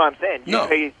 that's what I'm saying.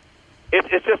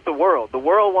 It's just the world. The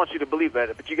world wants you to believe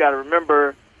that, but you got to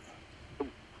remember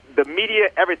the media,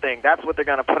 everything, that's what they're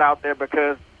going to put out there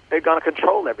because they're going to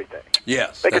control everything.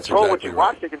 Yes, they that's control exactly what you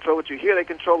watch, right. they control what you hear, they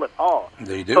control it all.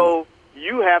 They do. So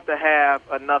you have to have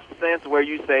enough sense where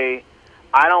you say,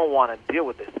 I don't want to deal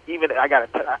with this.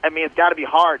 It's got to be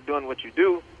hard doing what you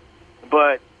do,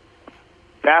 but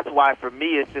that's why for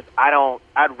me it's just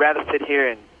I'd rather sit here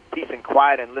in peace and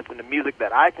quiet and listen to music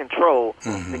that I control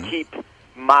to keep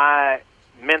my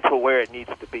mental where it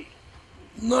needs to be.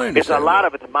 No, I It's understand a lot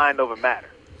that. of it's mind over matter.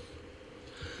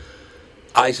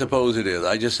 I suppose it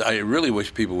is. I really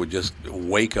wish people would just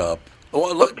wake up.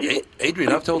 Well, look,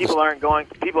 Adrian, I've told people this. aren't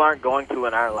going to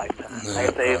in our lifetime. Like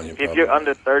I say, well, if you're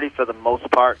under 30 for the most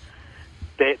part,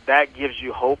 that gives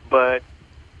you hope. But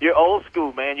you're old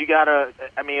school, man. You gotta.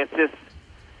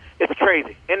 It's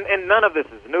crazy, and none of this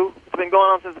is new. It's been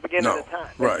going on since the beginning of the time.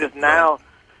 Right, It's just now.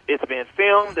 It's been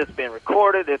filmed. It's been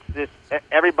recorded. It's just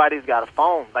everybody's got a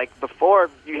phone. Like before,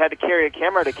 you had to carry a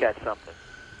camera to catch something.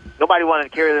 Nobody wanted to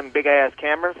carry them big ass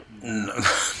cameras.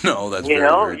 No, that's You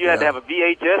very had to have a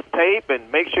VHS tape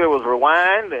and make sure it was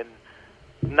rewind. And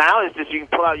now it's just you can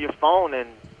pull out your phone and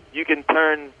you can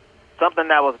turn something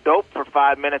that was dope for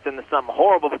 5 minutes into something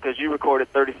horrible because you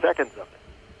recorded 30 seconds of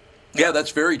it. Yeah,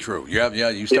 that's very true.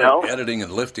 You start editing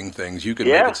and lifting things. You can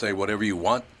make it say whatever you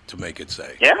want to make it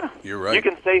say. Yeah. You're right. You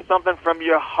can say something from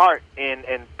your heart and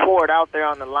pour it out there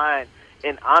on the line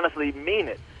and honestly mean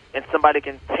it. And somebody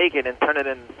can take it and turn it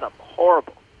into something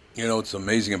horrible. You know what's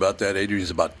amazing about that, Adrian, is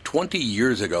about 20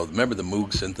 years ago, remember the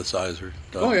Moog synthesizer?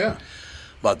 Doug? Oh, yeah.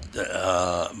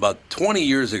 About 20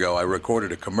 years ago, I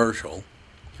recorded a commercial.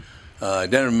 I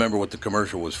didn't remember what the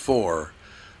commercial was for,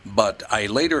 but I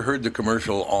later heard the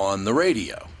commercial on the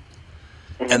radio.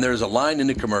 And there's a line in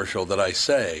the commercial that I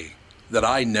say that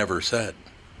I never said.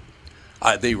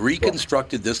 They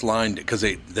reconstructed this line because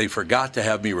they forgot to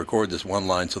have me record this one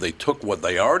line, so they took what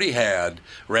they already had,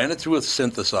 ran it through a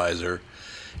synthesizer,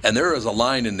 and there is a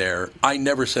line in there. I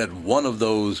never said one of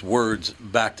those words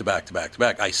back to back to back to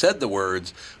back. I said the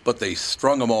words, but they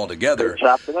strung them all together.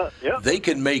 Chopped it up, yeah. They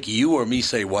can make you or me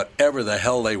say whatever the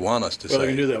hell they want us to say. Well,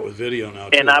 they can do that with video now,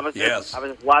 too. And I was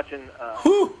just watching.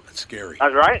 Whew, that's scary. I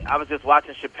was right. I was just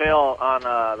watching Chappelle on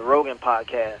the Rogan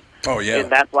podcast. Oh, yeah. And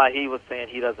that's why he was saying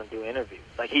he doesn't do interviews.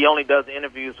 Like, he only does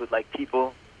interviews with, like,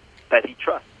 people that he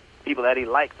trusts. people that he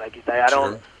likes. Like you say, I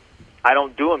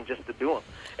don't do them just to do them.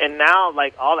 And now,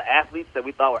 like, all the athletes that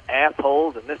we thought were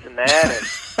assholes and this and that, and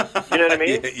you know what I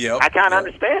mean? I kind of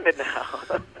understand it now.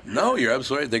 No, you're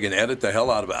absolutely right. They can edit the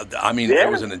hell out of it. I mean, there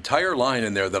was an entire line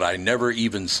in there that I never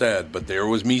even said, but there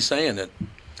was me saying it.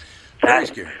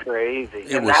 That's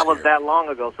crazy. And that was that long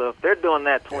ago. So if they're doing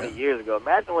that 20 years ago,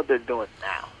 imagine what they're doing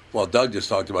now. Well, Doug just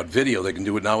talked about video. They can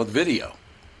do it now with video.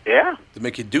 Yeah. To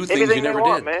make you do things Anything you never they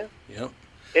want, did. Man. Yep.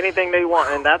 Anything they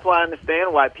want. And that's why I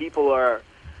understand why people are,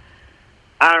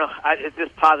 I don't know, it's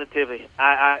just positivity.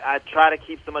 I try to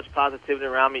keep so much positivity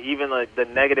around me. Even like the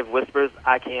negative whispers,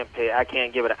 I can't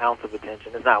give it an ounce of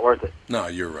attention. It's not worth it. No,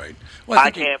 you're right. Well,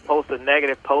 I can't post a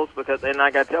negative post because then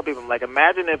I got to tell people, I'm like,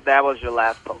 imagine if that was your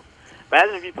last post.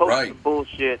 Imagine if you posted some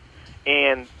bullshit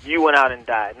and you went out and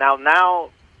died. Now,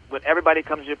 when everybody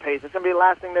comes to your page, it's going to be the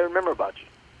last thing they remember about you.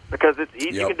 Because it's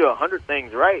easy. You can do 100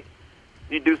 things right.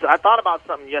 You do so. I thought about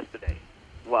something yesterday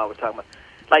while we're talking about.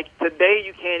 Like, today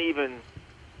you can't even,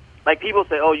 like, people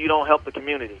say, oh, you don't help the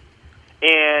community.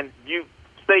 And you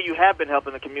say you have been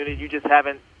helping the community, you just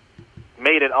haven't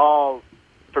made it all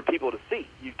for people to see.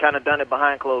 You've kind of done it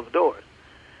behind closed doors.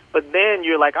 But then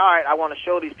you're like, all right, I want to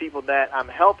show these people that I'm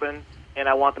helping, and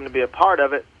I want them to be a part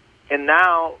of it. And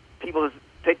now people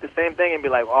take the same thing and be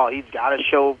like, oh, he's got to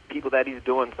show people that he's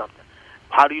doing something.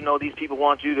 How do you know these people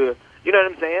want you to, you know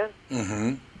what I'm saying?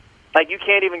 Mm-hmm. Like, you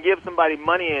can't even give somebody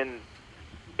money and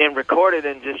record it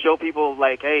and just show people,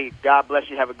 like, hey, God bless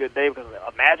you, have a good day. Because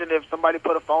imagine if somebody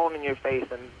put a phone in your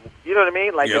face and, you know what I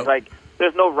mean? Like, It's like,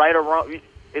 there's no right or wrong.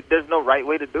 There's no right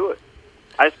way to do it.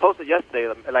 I just posted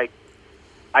yesterday, like,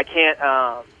 I can't,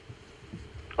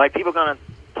 like, people are going to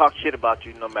talk shit about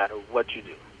you no matter what you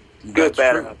do. Good,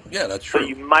 bad, or ugly. Yeah, that's true. So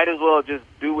you might as well just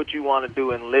do what you want to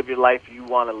do and live your life you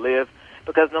want to live,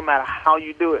 because no matter how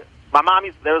you do it.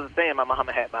 There was a saying my mom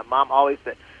had. My mom always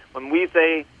said, when we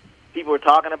say people were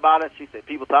talking about us, she said,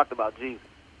 people talked about Jesus.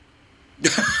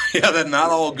 Yeah, that's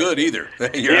not all good either.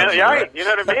 You're right. You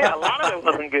know what I mean? A lot of it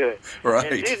wasn't good.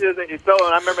 Right. And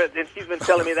I remember, and she's been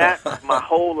telling me that my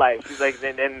whole life. She's like,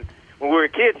 and when we were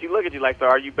kids, she look at you like, so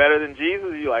are you better than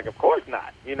Jesus? You're like, of course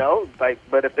not. You know, like,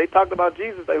 but if they talked about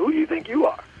Jesus, like, who do you think you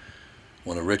are?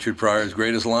 One of Richard Pryor's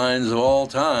greatest lines of all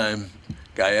time.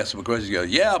 Guy asked him a question. He goes,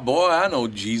 yeah, boy, I know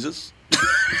Jesus.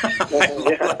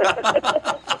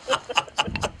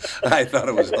 I thought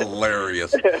it was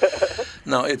hilarious.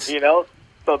 No, it's... You know,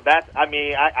 so that's, I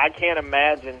mean, I can't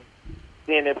imagine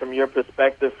seeing it from your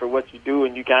perspective for what you do,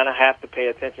 and you kind of have to pay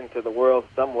attention to the world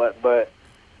somewhat, but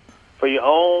for your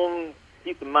own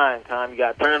peace of mind, Tom, you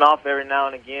got to turn it off every now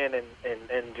and again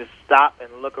and just stop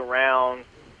and look around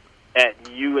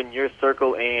at you and your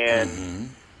circle and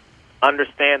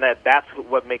understand that that's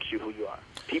what makes you who you are.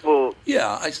 People...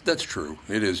 Yeah, that's true.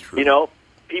 It is true. You know,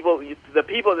 the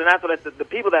people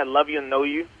that love you and know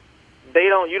you,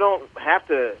 you don't have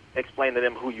to explain to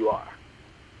them who you are.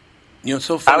 You know, it's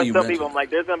so funny. I always tell people, I'm like,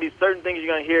 there's going to be certain things you're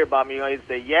going to hear about me. You're going to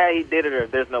say, yeah, he did it, or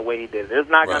there's no way he did it. There's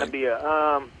not going to be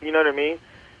a, you know what I mean?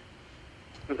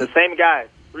 The same guy,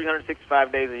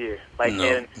 365 days a year. Like, no,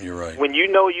 and you're right. When you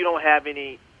know you don't have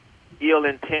any ill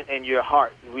intent in your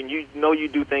heart, when you know you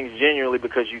do things genuinely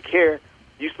because you care,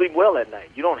 you sleep well at night.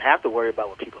 You don't have to worry about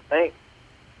what people think.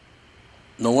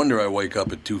 No wonder I wake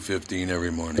up at 2:15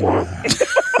 every morning.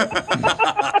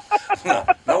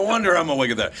 No wonder I'm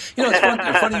awake at that. You know,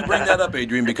 it's funny you bring that up,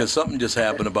 Adrian, because something just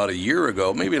happened about a year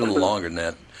ago, maybe a little longer than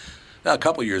that. A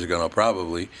couple of years ago now,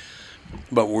 probably.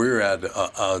 But we were at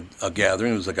a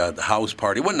gathering. It was like a house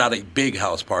party. Well, not a big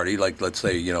house party, like, let's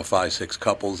say, 5, 6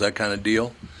 couples, that kind of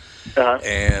deal. Uh-huh.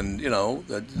 And,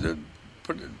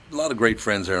 a lot of great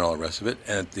friends there and all the rest of it.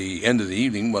 And at the end of the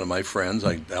evening, one of my friends,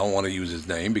 I don't want to use his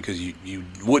name because you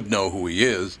would know who he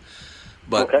is,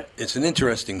 but It's an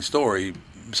interesting story,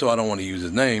 so I don't want to use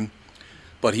his name.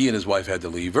 But he and his wife had to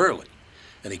leave early.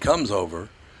 And he comes over,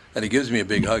 and he gives me a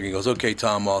big hug, and he goes, okay,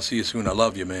 Tom, I'll see you soon. I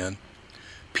love you, man.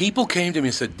 People came to me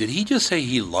and said, did he just say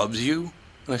he loves you?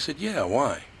 And I said, yeah,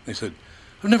 why? They said,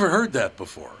 I've never heard that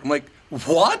before. I'm like,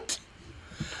 what?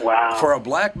 Wow. For a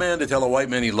black man to tell a white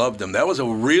man he loved him, that was a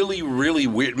really, really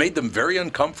weird, made them very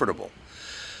uncomfortable,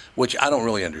 which I don't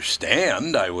really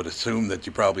understand. I would assume that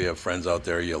you probably have friends out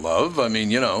there you love. I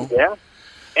mean, Yeah.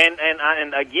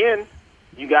 And again,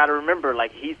 you got to remember,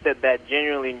 like, he said that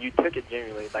genuinely and you took it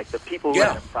genuinely. Like, the people who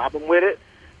have a problem with it,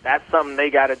 that's something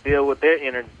they got to deal with their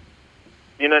inner,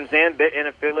 you know what I'm saying, their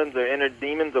inner feelings or inner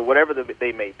demons or whatever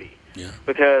they may be. Yeah.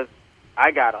 Because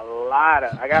I got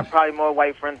probably more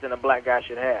white friends than a black guy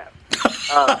should have.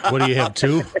 What do you have,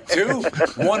 2? 2?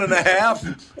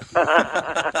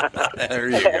 1.5? There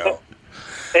you go.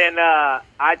 And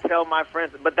I tell my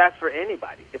friends, but that's for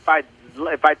anybody. If I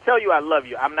tell you I love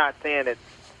you, I'm not saying it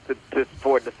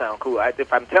for it to sound cool.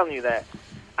 If I'm telling you that,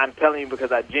 I'm telling you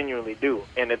because I genuinely do.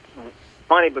 And it's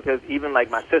funny because even like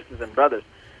my sisters and brothers,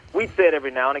 we say it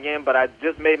every now and again, but I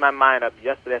just made my mind up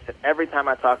yesterday. I said every time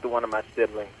I talk to one of my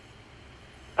siblings,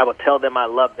 I will tell them I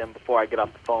love them before I get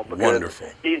off the phone. Because Wonderful.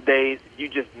 These days, you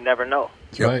just never know.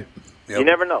 Yep. Right. Yep. You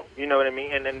never know. You know what I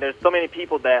mean? And there's so many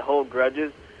people that hold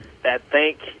grudges that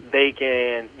think they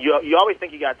can. You always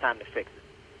think you got time to fix it.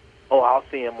 Oh, I'll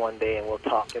see him one day and we'll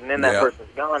talk. And then that person's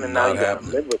gone, and now you got to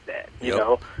live with that. You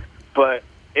know? But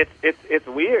it's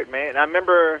weird, man. I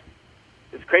remember.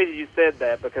 It's crazy you said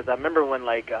that because I remember when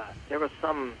there was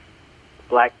some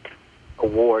black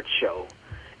award show,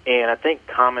 and I think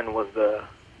Common was the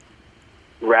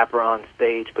rapper on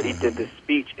stage, but he did this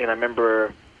speech, and I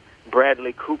remember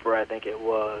Bradley Cooper, I think it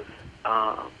was,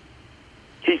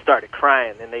 he started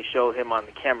crying, and they showed him on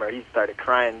the camera. He started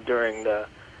crying during the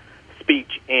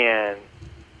speech, and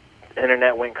the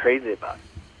internet went crazy about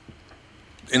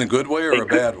it. In a good way or a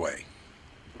bad way?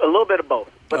 A little bit of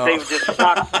both. But they were just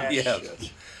shocked at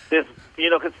this,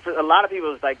 because for a lot of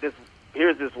people it's like this.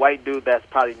 Here's this white dude that's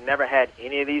probably never had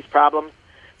any of these problems,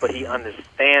 but he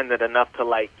understands it enough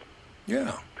to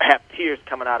have tears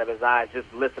coming out of his eyes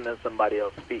just listening to somebody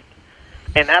else speak.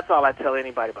 And that's all I tell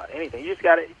anybody about anything. You just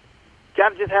gotta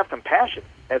just have compassion.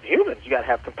 As humans, you gotta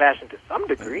have compassion to some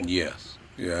degree. Yes.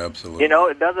 Yeah, absolutely.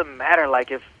 It doesn't matter.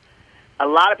 Like if a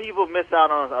lot of people miss out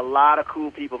on a lot of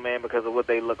cool people, man, because of what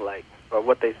they look like or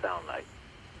what they sound like.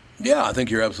 Yeah, I think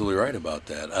you're absolutely right about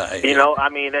that. I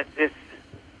mean, it's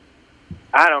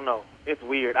I don't know. It's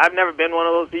weird. I've never been one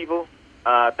of those people.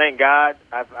 Thank God.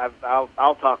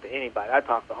 I'll talk to anybody. I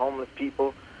talk to homeless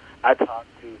people. I talk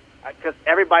to because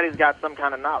everybody's got some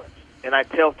kind of knowledge, and I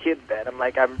tell kids that. I'm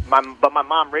like, but my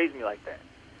mom raised me like that.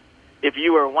 If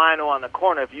you were a wino on the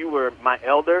corner, if you were my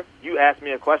elder, you asked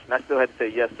me a question, I still had to say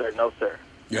yes, sir, no, sir.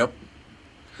 Yep.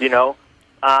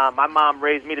 My mom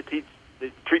raised me to treat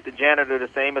the janitor the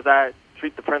same as I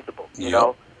treat the principal. You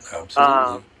know,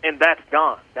 absolutely. And that's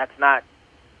gone. That's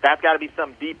got to be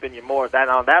something deep in your morals.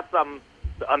 That's something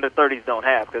the under 30s don't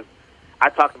have because I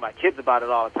talk to my kids about it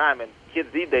all the time, and kids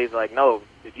these days are like, no,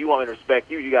 if you want me to respect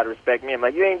you, you got to respect me. I'm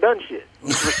like, you ain't done shit.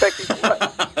 Respect you for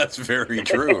what? That's very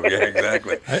true. Yeah,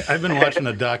 exactly. I've been watching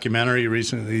a documentary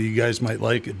recently you guys might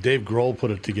like it. Dave Grohl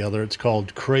put it together. It's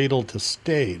called Cradle to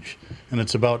Stage, and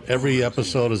it's about every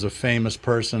episode is a famous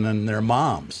person and their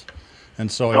moms.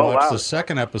 And so I watched the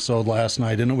second episode last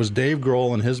night, and it was Dave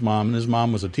Grohl and his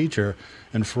mom was a teacher,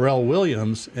 and Pharrell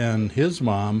Williams and his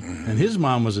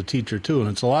mom was a teacher too. And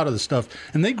it's a lot of the stuff,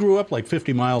 and they grew up like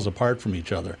 50 miles apart from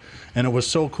each other. And it was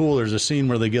so cool. There's a scene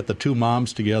where they get the two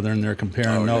moms together and they're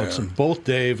comparing notes, and both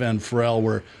Dave and Pharrell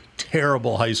were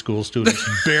terrible high school students,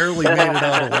 barely made it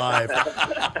out alive.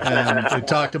 And they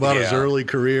talked about his early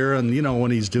career and,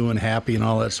 when he's doing Happy and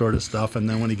all that sort of stuff. And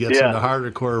then when he gets into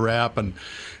hardcore rap and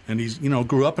he's,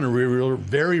 grew up in a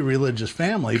very religious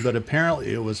family, but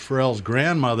apparently it was Pharrell's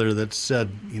grandmother that said,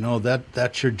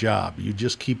 that's your job. You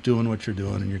just keep doing what you're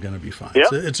doing and you're going to be fine. Yep.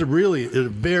 So it's a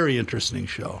very interesting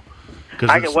show.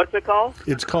 What's it called?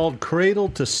 It's called Cradle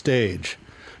to Stage.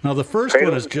 Now, the first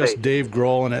one is just Dave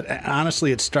Grohl, and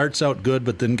honestly, it starts out good,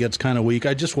 but then gets kind of weak.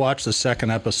 I just watched the second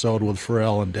episode with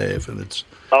Pharrell and Dave, and it's...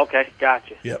 Okay,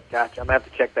 gotcha. Yep. Gotcha. I'm going to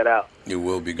have to check that out. You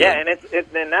will be good. Yeah,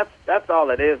 and that's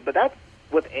all it is, but that's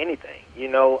with anything. You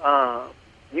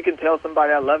can tell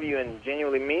somebody I love you and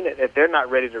genuinely mean it. If they're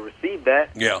not ready to receive that,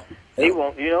 they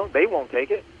won't, they won't take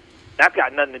it. That's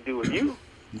got nothing to do with you.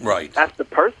 Right. That's the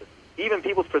person. Even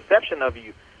people's perception of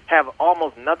you have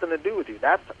almost nothing to do with you.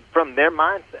 That's from their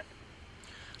mindset.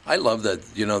 I love that,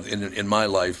 in my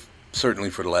life, certainly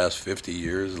for the last 50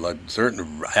 years,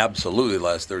 absolutely the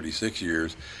last 36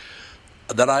 years,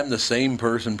 that I'm the same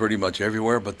person pretty much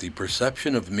everywhere, but the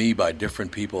perception of me by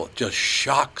different people just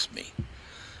shocks me.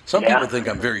 Some people think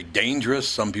I'm very dangerous.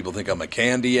 Some people think I'm a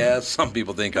candy ass. Some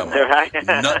people think I'm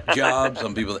a nut job.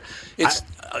 Some people...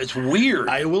 It's weird.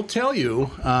 I will tell you,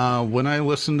 when I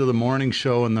listened to the morning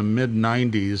show in the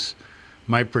mid-'90s,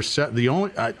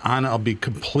 I'll be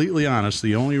completely honest,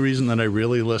 the only reason that I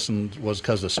really listened was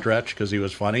because of Stretch, because he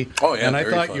was funny. Oh, yeah, and I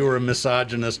thought you were a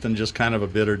misogynist and just kind of a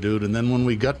bitter dude. And then when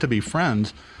we got to be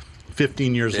friends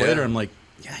 15 years later, I'm like,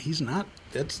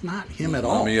 that's not him at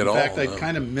all. In fact, I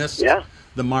kind of missed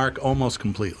the mark almost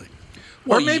completely.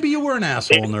 Well, or maybe you were an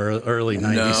asshole in the early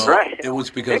 90s. No, it was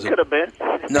because it could have been.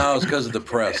 No, it was because of the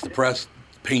press. The press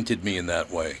painted me in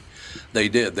that way. They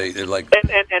did. They're like,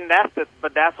 and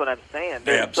that's what I'm saying.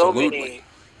 There's so many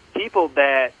people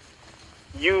that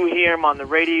you hear them on the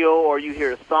radio, or you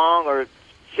hear a song, or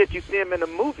shit, you see him in a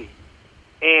movie,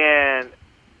 and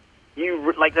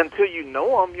you like until you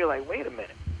know him, you're like, wait a minute.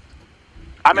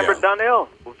 I remember Donnell.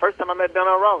 The first time I met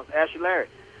Donnell Rollins, Ashley Larry.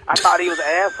 I thought he was an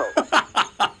asshole.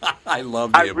 I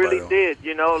loved him. I really did,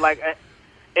 you know, like,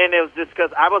 and it was just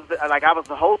because I was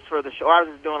the host for the show. I was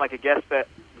just doing like a guest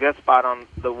spot on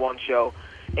the one show,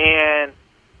 and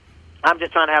I'm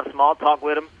just trying to have small talk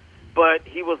with him, but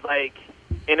he was like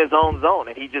in his own zone,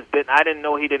 and he just didn't. I didn't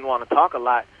know he didn't want to talk a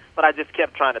lot, but I just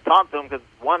kept trying to talk to him because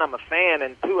one, I'm a fan,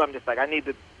 and two, I'm just like I need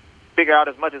to figure out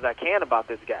as much as I can about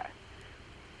this guy.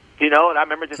 You know, and I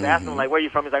remember just asking him, like, where are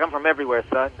you from? He's like, I'm from everywhere,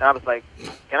 son. And I was like,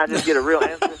 can I just get a real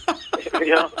answer?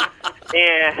 You know?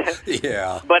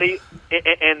 And, but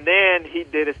and then he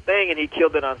did his thing, and he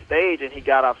killed it on stage, and he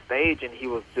got off stage, and he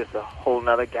was just a whole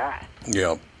nother guy.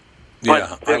 Yeah.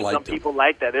 But there's I some people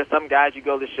like that. There's some guys you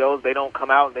go to shows, they don't come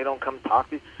out, and they don't come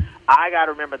talk to you. I got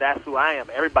to remember that's who I am.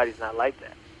 Everybody's not like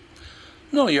that.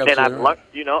 No, you're absolutely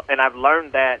right. And I've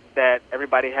learned that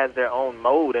everybody has their own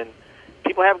mode, and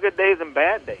people have good days and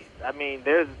bad days. I mean,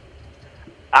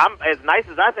 I'm as nice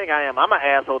as I think I am. I'm an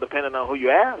asshole depending on who you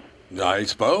ask. I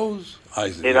suppose.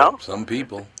 You know? Some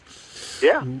people.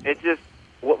 Yeah, it's just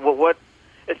what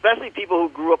especially people who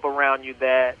grew up around you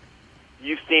that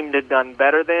you seem to have done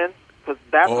better than, because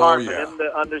that's hard for them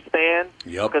to understand.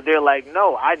 Yep. Because they're like,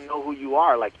 no, I know who you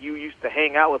are. Like, you used to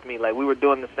hang out with me. Like, we were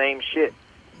doing the same shit.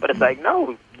 But it's like,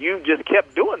 no, you just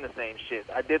kept doing the same shit.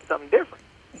 I did something different.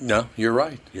 No, you're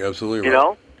right. You're absolutely right. You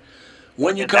know?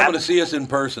 When you come to see us in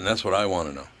person, that's what I want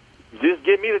to know. Just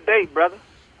give me the date, brother.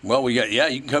 Well, you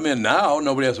can come in now.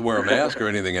 Nobody has to wear a mask or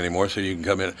anything anymore, so you can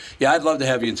come in. Yeah, I'd love to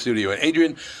have you in studio. And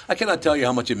Adrian, I cannot tell you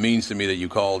how much it means to me that you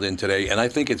called in today, and I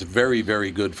think it's very,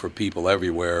 very good for people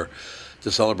everywhere to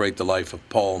celebrate the life of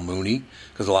Paul Mooney,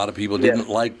 because a lot of people didn't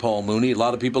like Paul Mooney. A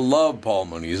lot of people love Paul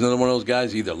Mooney. He's another one of those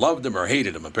guys either loved him or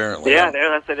hated him, apparently. Yeah,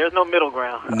 there's no middle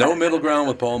ground. No middle ground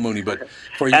with Paul Mooney. But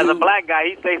for you, as a black guy,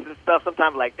 he says some stuff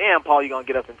sometimes like, damn, Paul, you're going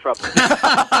to get us in trouble.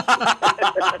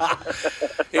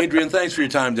 Adrian, thanks for your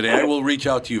time today. I will reach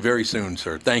out to you very soon,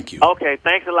 sir. Thank you. Okay,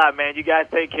 thanks a lot, man. You guys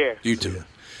take care. You too.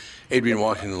 Adrian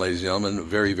Washington, ladies and gentlemen, a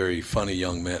very, very funny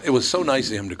young man. It was so nice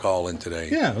of him to call in today.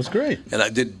 Yeah, it was great.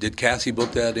 And did Cassie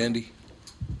book that, Andy?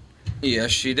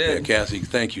 Yes, she did. Yeah, Cassie,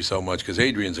 thank you so much, because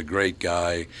Adrian's a great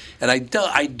guy. And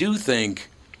I do think,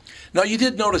 now you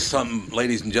did notice something,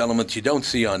 ladies and gentlemen, that you don't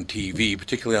see on TV,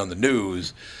 particularly on the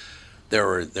news. There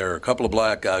were a couple of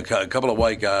a couple of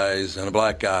white guys and a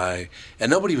black guy, and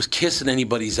nobody was kissing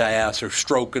anybody's ass or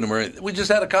stroking them or anything. We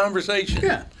just had a conversation.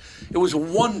 Yeah. It was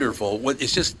wonderful.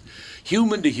 It's just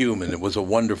human to human. It was a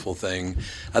wonderful thing.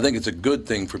 I think it's a good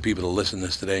thing for people to listen to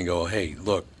this today and go, hey,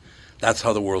 look, that's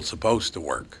how the world's supposed to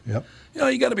work. Yep. You know,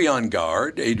 you got to be on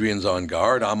guard. Adrian's on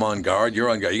guard. I'm on guard. You're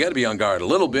on guard. You got to be on guard a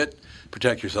little bit,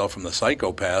 protect yourself from the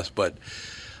psychopaths. But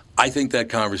I think that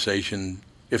conversation,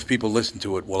 if people listen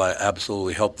to it, will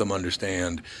absolutely help them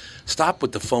understand. Stop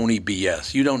with the phony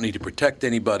BS. You don't need to protect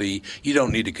anybody. You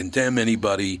don't need to condemn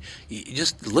anybody. You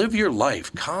just live your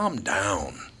life. Calm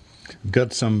down.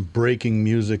 Got some breaking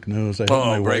music news. I hope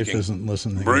my wife isn't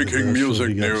listening. Breaking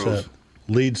music news.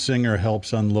 Lead singer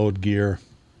helps unload gear.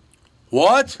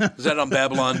 What? Is that on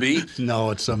Babylon Bee?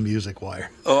 No, it's some music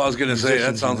wire. Oh, I was going to say,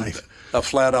 that sounds like a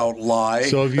flat-out lie.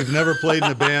 So if you've never played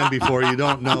in a band before, you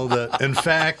don't know that. In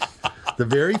fact, the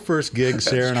very first gig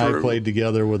Sarah and I played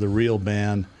together with a real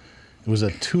band, it was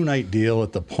a 2-night deal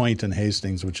at the Point in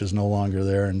Hastings, which is no longer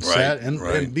there. And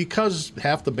and because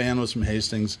half the band was from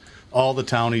Hastings, all the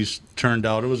townies turned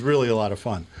out. It was really a lot of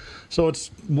fun. So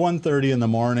it's 1:30 in the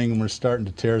morning, and we're starting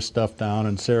to tear stuff down,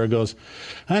 and Sarah goes,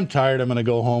 I'm tired, I'm going to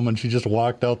go home, and she just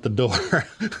walked out the door.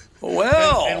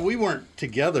 Well. And we weren't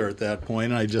together at that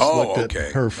point, and I just looked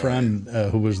at her friend,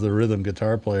 who was the rhythm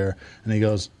guitar player, and he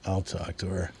goes, I'll talk to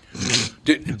her.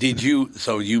 Did you,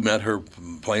 so you met her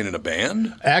playing in a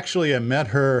band? Actually, I met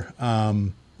her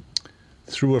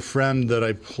through a friend that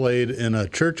I played in a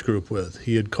church group with.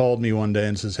 He had called me one day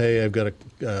and says, hey, I've got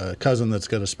a cousin that's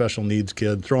got a special needs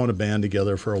kid, throwing a band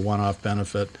together for a one-off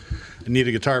benefit. I need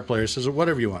a guitar player. He says,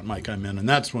 whatever you want, Mike, I'm in. And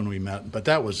that's when we met. But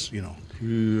that was, it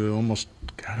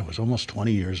was almost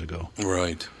 20 years ago.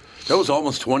 Right. That was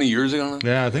almost 20 years ago?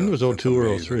 Yeah, I think it was 02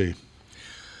 or 03.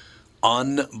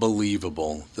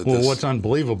 Unbelievable. What's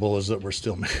unbelievable is that we're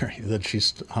still married, that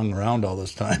she's hung around all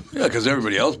this time. Yeah, because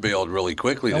everybody else bailed really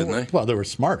quickly, didn't they? Well, they were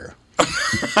smarter.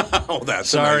 That's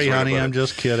sorry, honey, I'm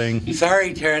just kidding.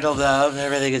 Sorry, turtle dove.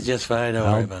 Everything is just fine.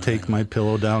 I'll take my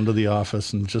pillow down to the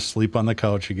office and just sleep on the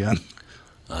couch again.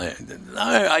 I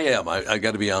am. I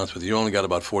got to be honest with you. You only got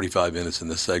about 45 minutes in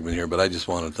this segment here, but I just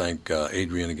want to thank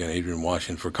Adrian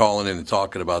Washington, for calling in and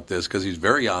talking about this, because he's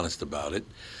very honest about it.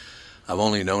 I've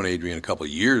only known Adrian a couple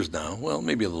of years now. Well,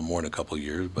 maybe a little more than a couple of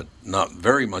years, but not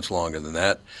very much longer than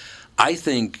that. I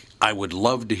think I would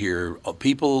love to hear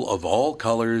people of all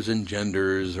colors and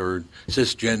genders or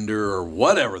cisgender or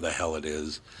whatever the hell it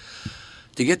is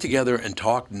to get together and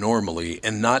talk normally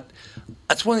and not –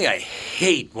 that's one thing I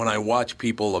hate when I watch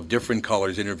people of different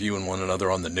colors interviewing one another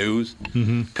on the news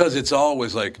because it's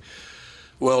always like,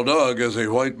 well, Doug, as a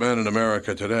white man in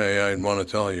America today, I want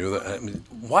to tell you that – I mean,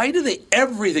 why do they –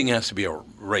 everything has to be a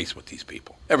race with these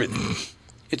people. Everything.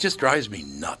 It just drives me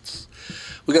nuts.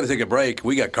 We got to take a break.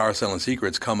 We got Car Selling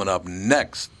Secrets coming up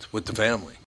next with the family.